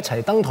經同佢一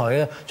齊登台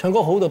嘅，唱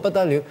歌好到不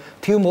得了，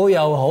跳舞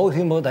又好，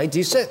跳舞底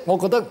子，即係我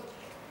覺得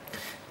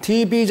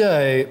TVB 真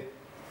係。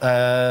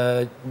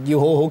要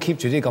好好 keep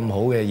住啲咁好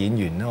嘅演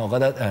員咧，我覺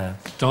得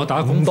仲有打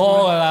唔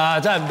多㗎啦，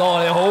真係唔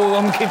多，你好好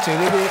咁 keep 住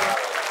呢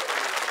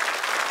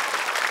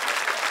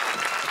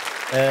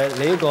啲。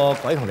你呢個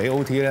鬼同你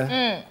OT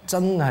咧，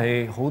真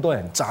係好多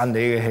人讚你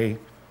嘅戲，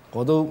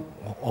我都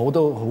好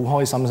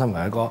開心，身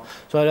為一個。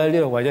所以咧，呢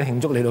度為咗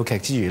慶祝你套劇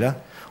之餘咧，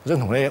我想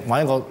同你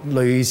玩一個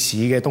類似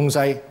嘅東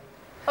西。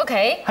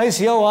OK。係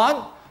時候玩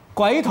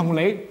鬼同你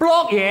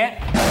Block 嘢。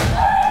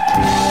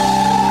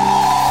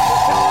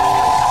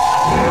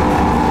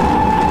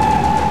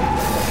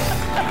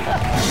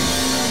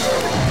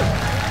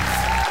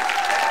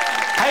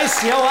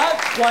時候玩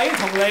鬼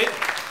同你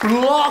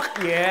block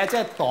嘢，即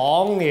係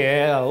擋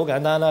嘢，好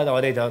簡單啦。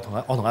我哋就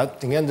我同阿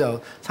定欣就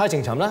猜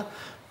情尋啦。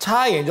猜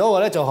完咗個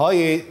咧就可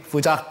以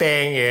負責掟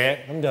嘢，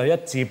咁就1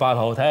至8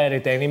號睇下你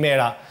掟啲咩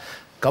啦。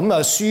咁啊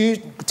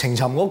輸情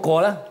尋嗰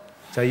個咧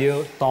就要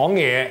擋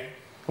嘢。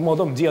咁我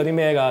都唔知有啲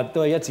咩㗎，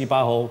都係1至8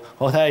號。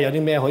我睇下有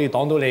啲咩可以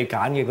擋到你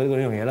揀嘅嗰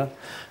樣嘢啦。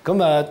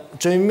咁啊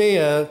最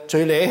尾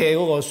最惹氣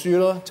嗰個輸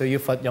咯，就要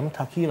罰飲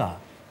tequila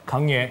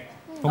啃嘢，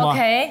好嘛？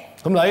 OK。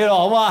咁嚟咯，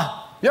好嘛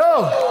？Yo！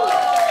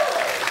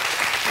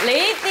 你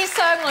啲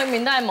箱裏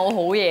面都係冇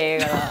好嘢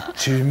㗎啦，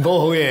全部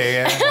好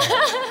嘢嘅。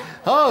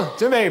好，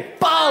準備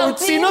爆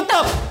戰都得。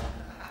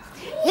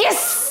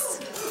Yes。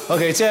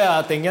OK， 即係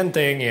阿定欣掟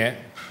嘢。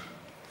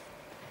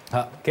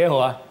嚇，幾號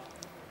啊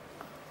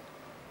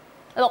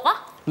？6啊。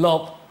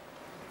6。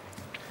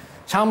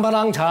撐不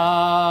冷撐。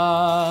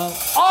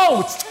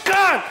Oh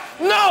God！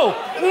 No！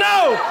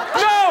 No！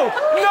 No！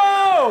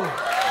 No！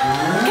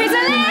 其實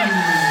咧。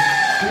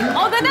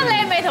我覺得你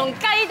係咪同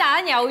雞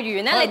蛋有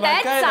緣咧？你第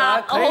一集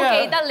我好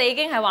記得你已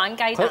經係玩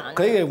雞蛋。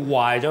佢係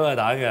壞咗嘅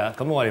蛋嘅，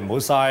咁我哋唔好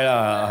嘥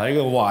啦，係一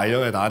個壞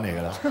咗嘅蛋嚟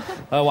㗎啦。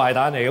壞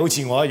蛋嚟，好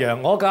似我一樣，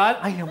我揀，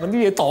哎呀揾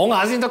啲嘢擋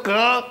下先得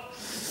㗎。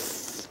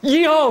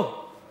2號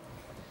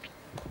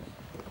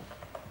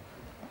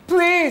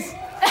 ，please。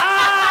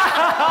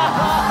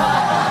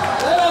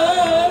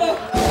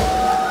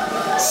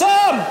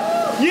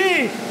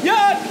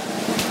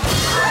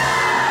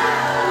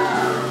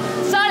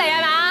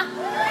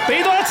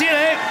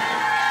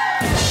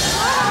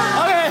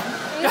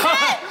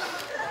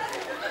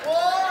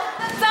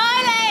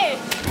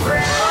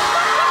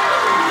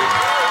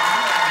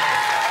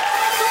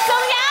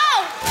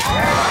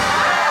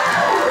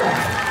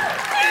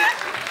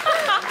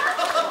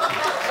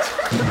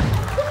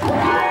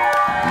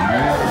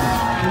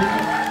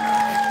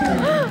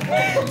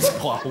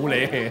哇，好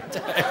理氣，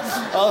真係。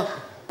好，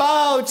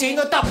包剪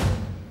個揼。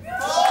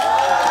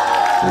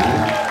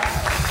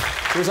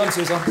小心，小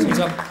心，小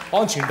心，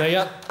安全第一。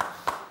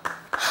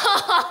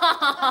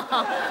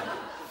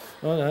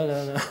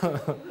嚟，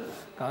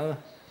揀啦。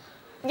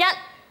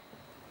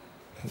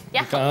一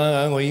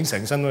揀，我已經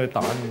成身都係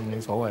蛋，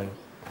冇所謂。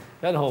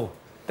1號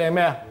掟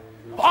咩啊？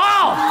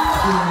啊！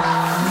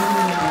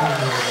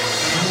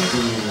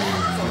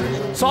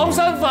爽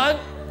身粉，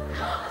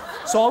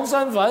爽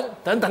身粉，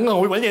等等啊！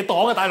我會揾嘢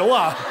擋啊，大佬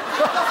啊！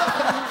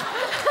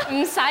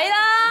唔使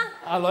啦。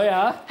阿女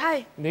啊，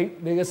係。你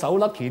嘅手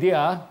lucky 啲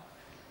啊，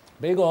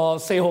俾個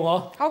4號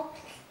我。好。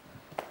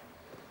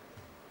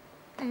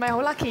唔係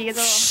好 lucky 嘅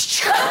啫。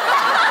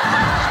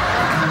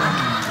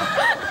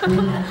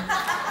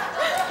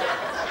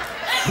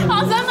我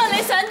想問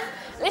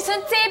你想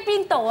遮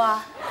邊度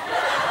啊？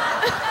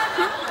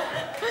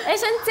你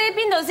想遮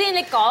邊度先？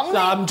你講。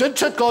嗱，唔准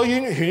出個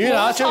圓圈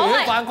啊！出圓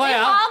圈犯規啊！你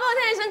話俾我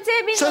聽，你想遮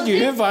邊度？出圓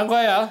圈犯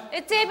規啊！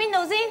你遮邊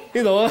度先？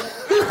呢度啊！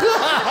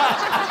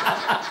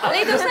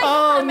你都識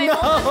係咪冇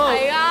問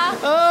題㗎？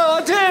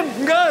我簽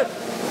唔該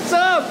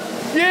，3、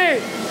2。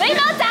你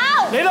攞走！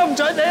你都唔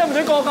准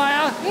過界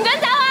啊！唔准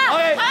走啊！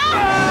 OK。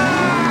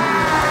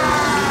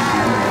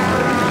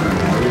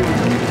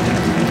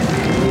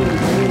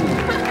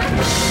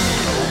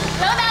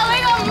老豆俾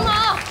個5我，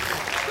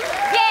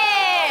耶！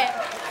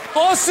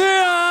我輸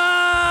啊！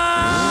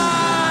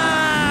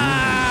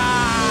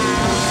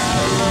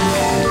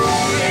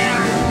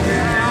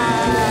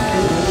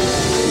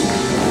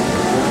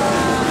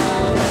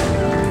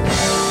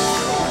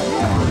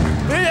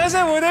你有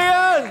聲胡定欣。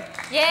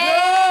耶！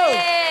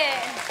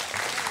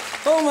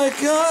 Oh my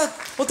god！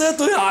 我得一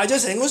對鞋啫，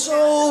成個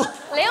show。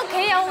你屋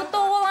企有好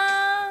多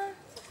啦。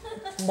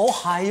冇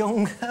鞋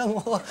用㗎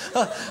我。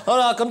好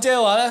啦，咁即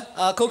係話咧，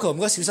阿 Coco 唔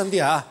該小心啲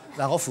嚇。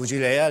嗱，我扶住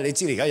你啊，你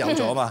知你而家有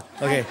咗啊嘛。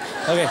OK，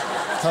好。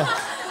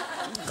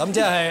咁即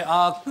係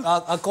阿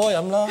哥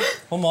飲啦，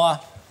好唔好啊？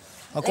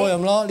阿哥飲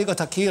咯，呢個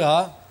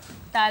tequila。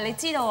但係你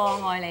知道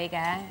我愛你嘅。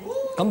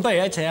咁不如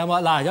一齊飲啊！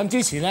嗱，飲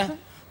之前咧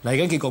嚟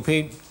緊結局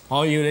篇，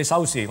我要你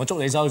收視，我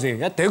捉你收視，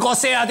一定要過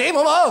40點，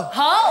好唔好？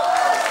好。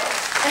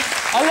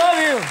I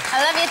love you.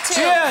 I love you too.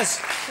 Cheers.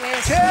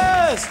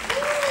 Cheers.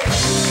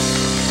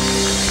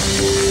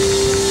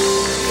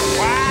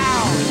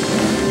 Wow.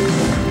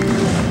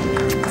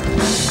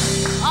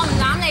 我唔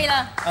攬你啦。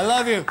I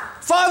love you.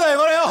 翻嚟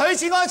我哋有許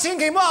志安，千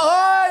祈唔好行開。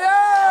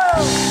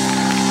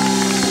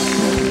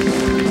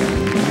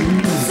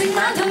成晚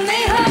同你去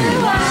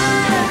玩，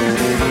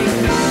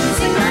成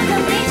晚同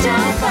你做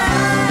飯。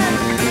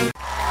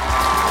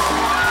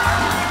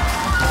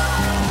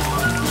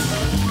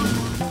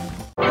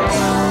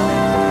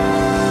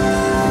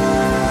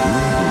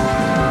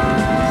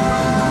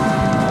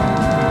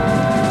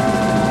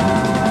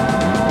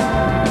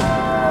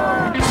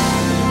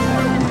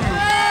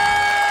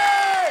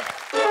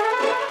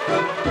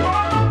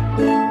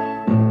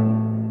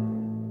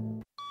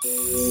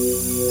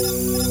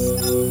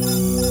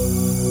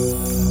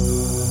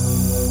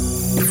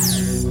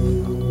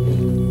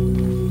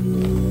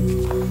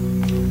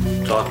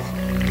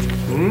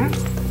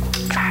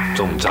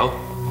仲唔走？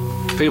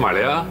飛埋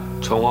嚟啊！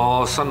坐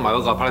我新買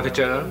嗰個 private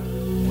jet 啦！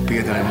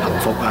邊個咁幸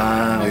福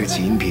啊？我要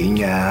剪片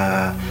㗎，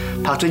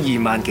拍咗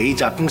2萬幾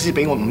集，公司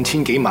俾我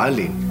5000幾萬一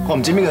年，我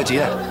唔知邊個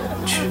剪啊！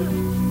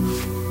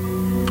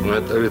你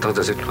等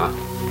陣先嚇，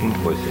唔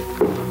好意思。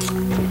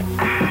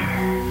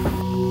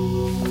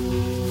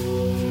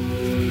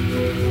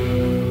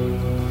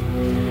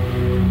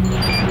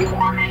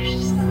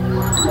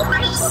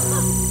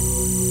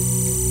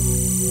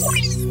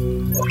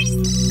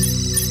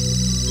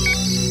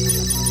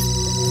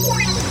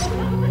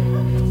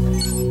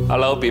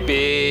Hello B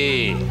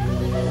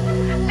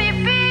B。B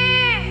B。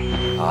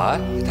啊？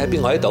你睇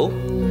邊個喺度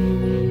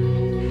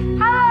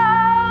 ？Hello。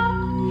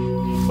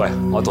喂，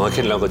我同佢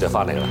傾2個就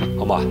翻嚟啦，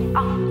好嘛？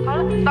啊，好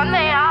啦，等你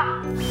啊。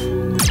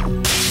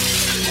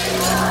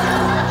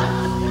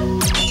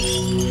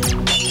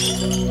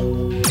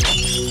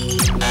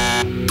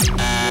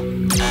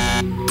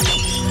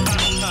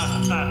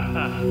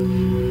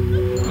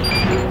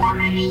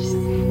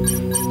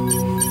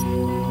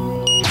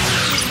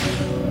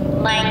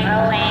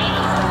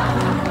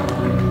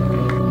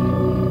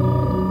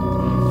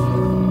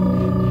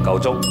夠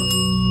鐘。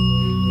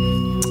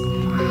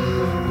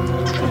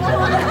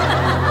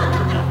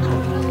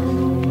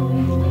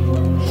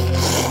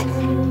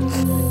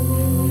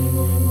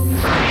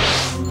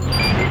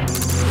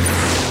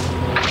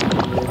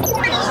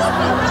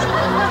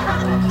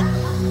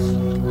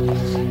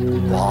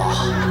哇，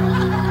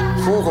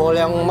敷個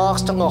靚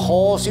mask 真係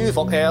好舒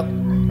服嘅。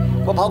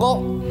個炮哥，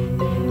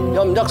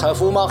有唔一齊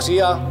敷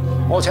mask 啊？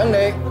我請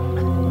你。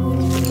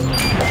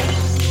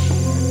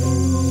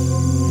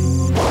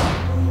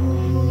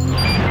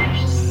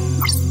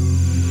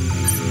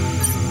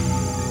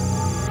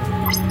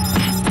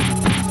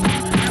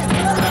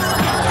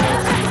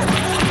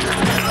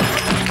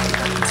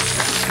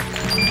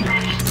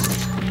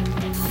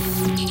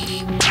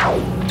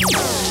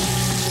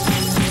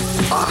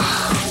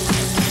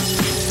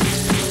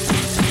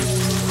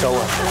走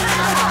啊！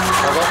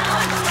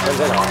使唔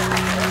使打？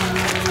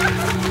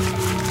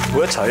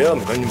會一齊啊，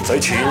唔緊要，唔使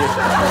錢嘅。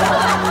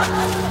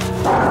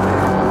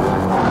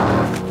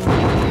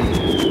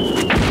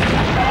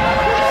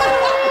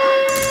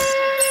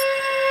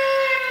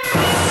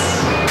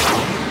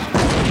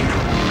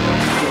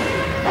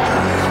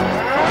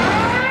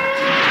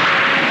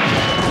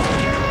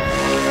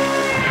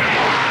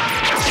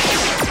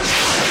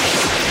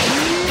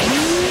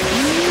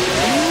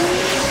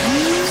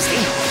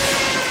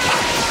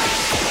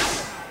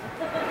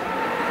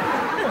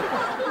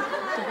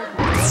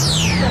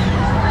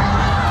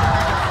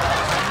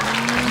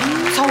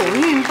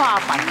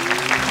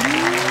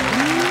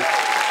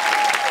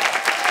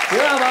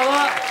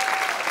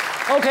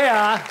OK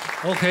啊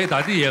 ，OK，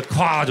 但係啲嘢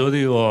誇咗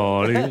啲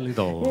喎，呢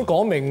度。咁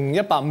講明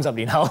150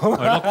年後。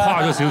係咯，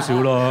誇咗少少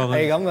咯。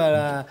係咁噶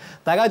啦，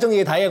大家中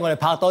意睇嘅，我哋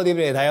拍多啲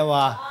俾你睇啊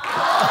嘛。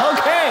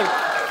OK，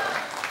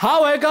 下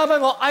一位嘉賓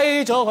我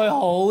嗌咗佢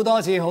好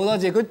多次，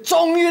佢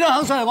終於都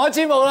肯上嚟我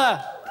節目啦。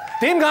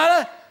點解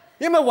咧？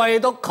因為唯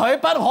獨佢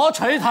不可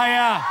取替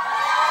啊！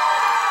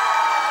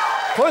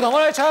佢同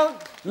我哋唱《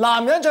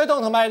男人最痛》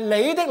同埋《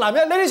你的男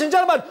人》，Ladies and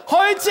gentlemen，許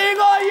志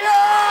安呀！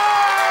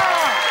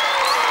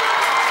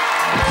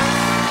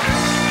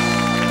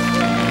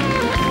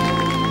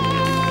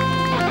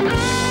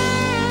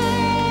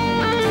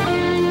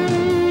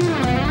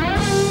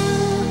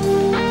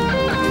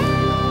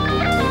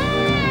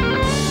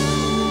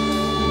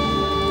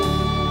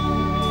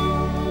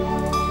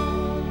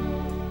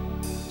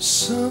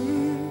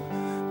心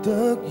突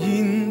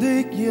然的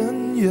隱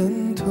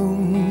隱痛，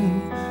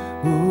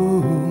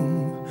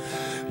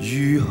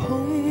如空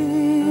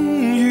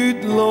穴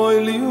來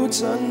了陣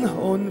寒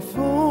風，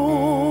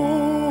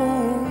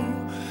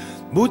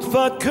沒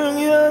法強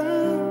忍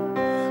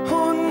看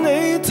你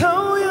偷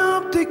泣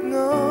的眼，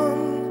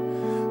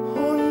看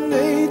你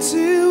朝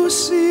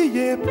思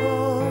夜盼，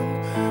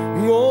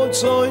我再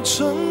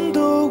蠢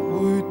都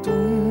會懂，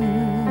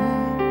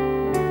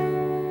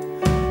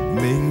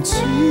明知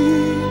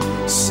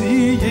是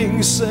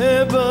仍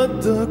捨不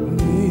得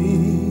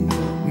你，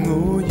我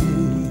仍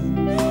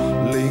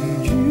寧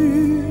願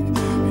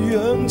讓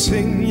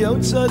情有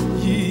質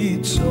疑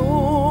中。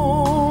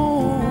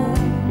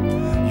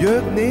若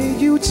你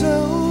要走，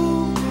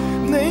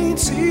你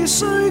只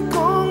需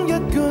講一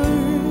句，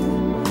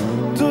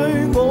對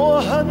我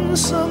狠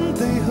心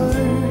地去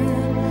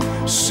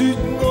說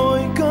愛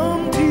今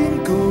天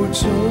告終。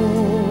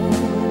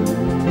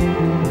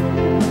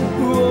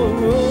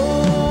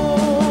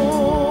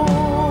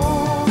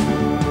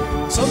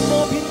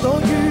躲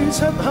於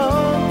漆黑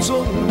中，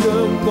讓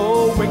我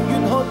永遠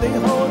看你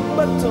看不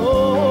到，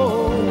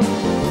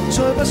再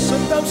不想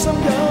擔心，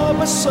也不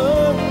想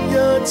一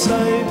切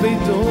被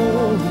動。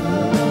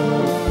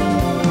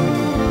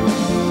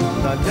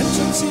難忍盡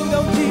是偶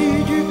意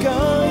於街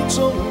中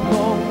望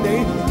你，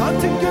忐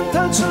忑因他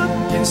出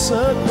現失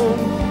控，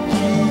而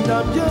男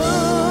人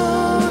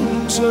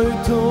最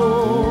痛，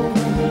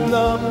男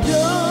人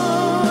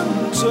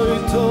最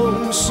痛，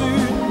算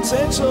這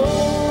種。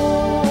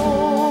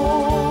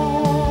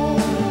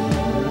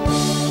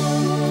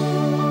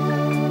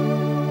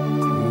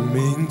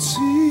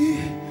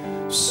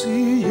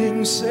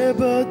捨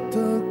不得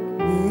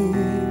你，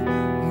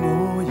我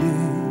仍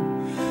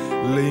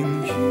寧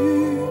願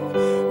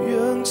讓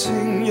情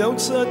有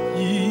質疑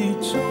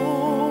中。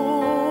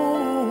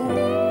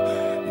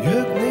若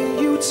你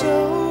要走，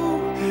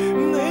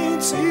你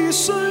只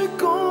需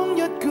講一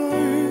句，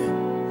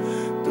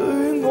對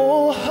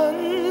我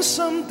狠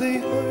心地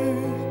去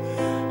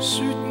說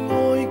愛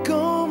今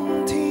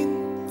天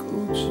告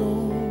終。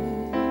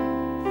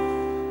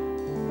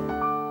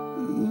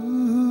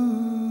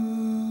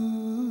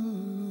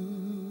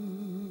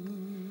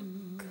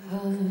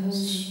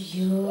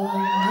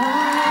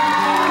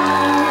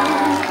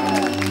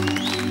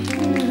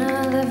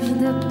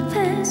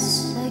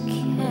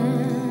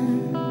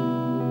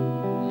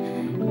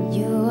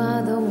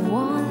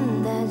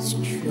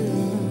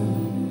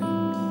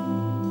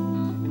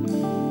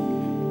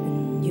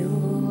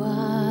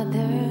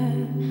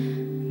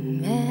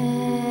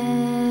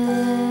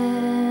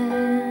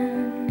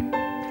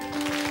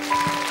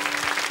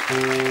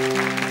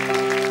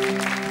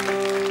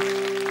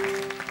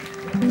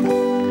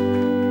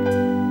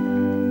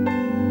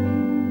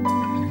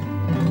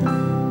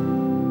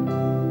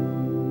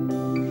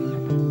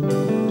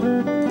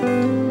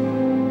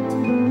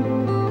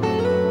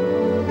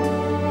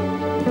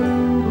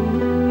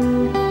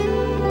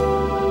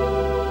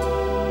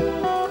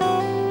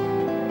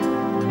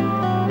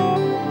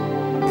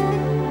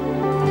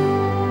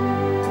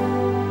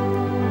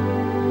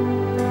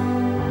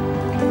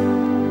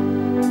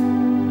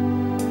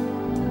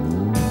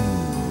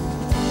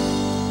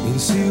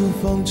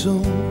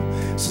中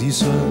時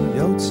常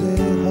有藉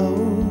口，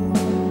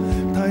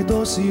太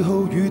多嗜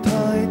好與太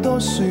多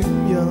損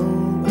友，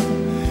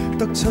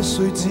得7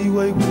歲智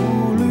慧胡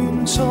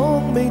亂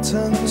闖，未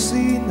曾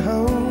先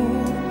後，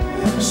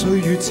歲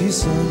月似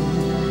神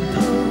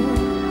偷，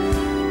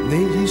你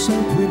以雙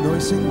倍耐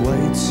性維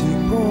持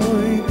愛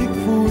的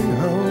寬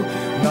厚，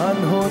眼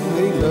看你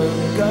諒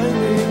解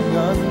的眼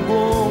光，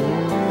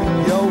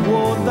柔和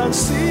但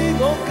使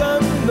我更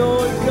內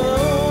疚。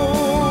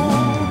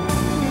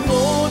我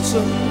盡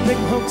力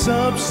學習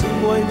成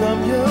為男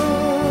人。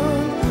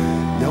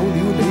有了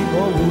你，我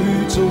會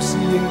做事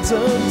認真，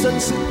珍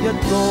惜一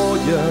個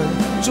人，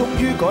終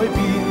於改變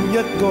一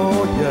個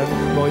人，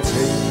愛情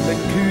零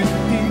缺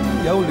點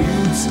有了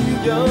自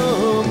由。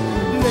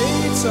你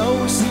就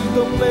是動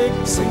力，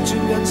成全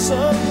人生，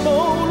無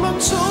論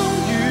遭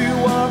遇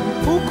或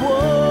苦困，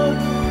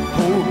毫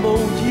無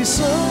疑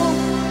心，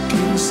虔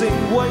誠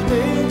為你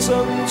爭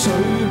取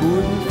滿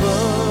分。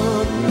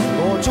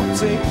我足跡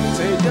這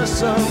一生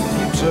貼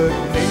着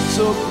你足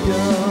印。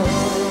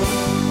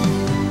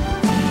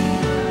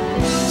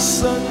身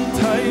體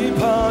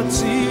怕支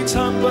撐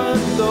不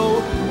到，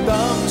擔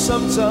心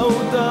走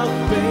得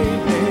比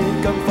你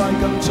更快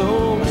更早。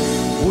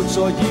活在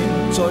現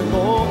在，我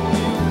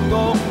要惡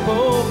補，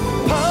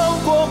跑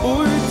過每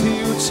條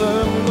長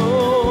路。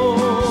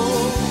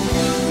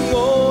我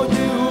要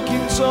健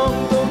壯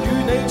到與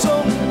你終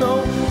老，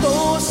多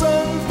辛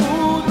苦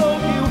都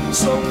要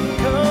送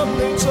給你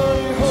最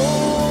好。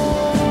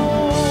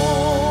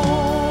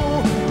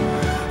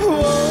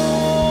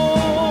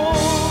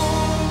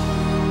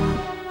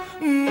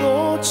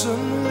盡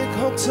力學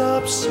習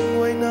成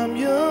為男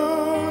人，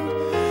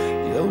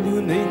有了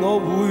你我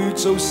會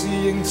做事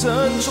認真，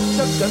捉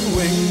得緊永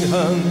恆，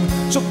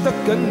捉得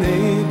緊你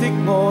的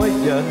愛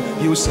人，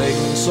要成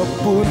熟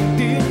半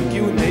點，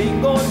叫你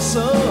安心。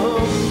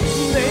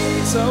你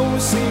就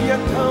是日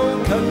後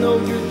勤勞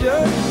原因，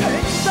平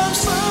淡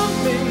生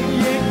命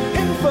亦興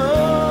奮，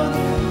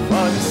凡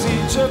事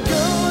着緊，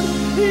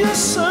一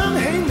想起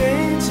你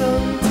真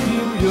跳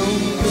勇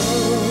敢。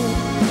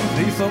你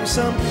放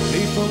心，你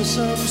放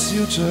心，笑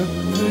着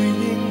去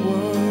應允，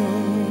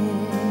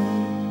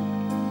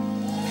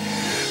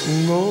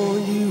我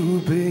要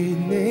被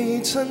你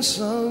親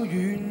手軟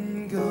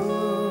禁。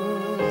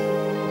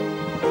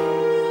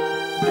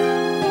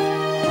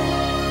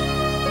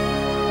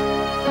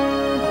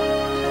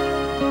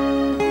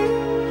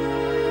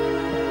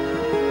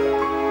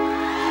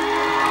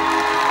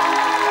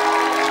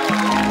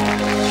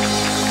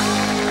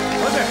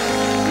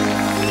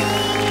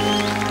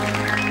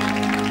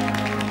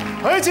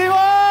許志安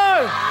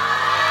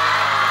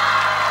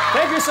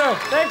 ，Thank you sir，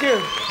 Thank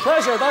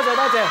you，pleasure， 多謝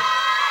多謝，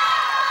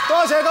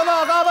多謝咁多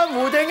個嘉賓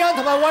胡定欣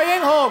同埋惠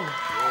英紅，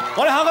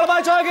我哋下個禮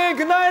拜再見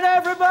 ，Good night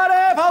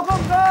everybody，炮哥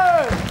唔該。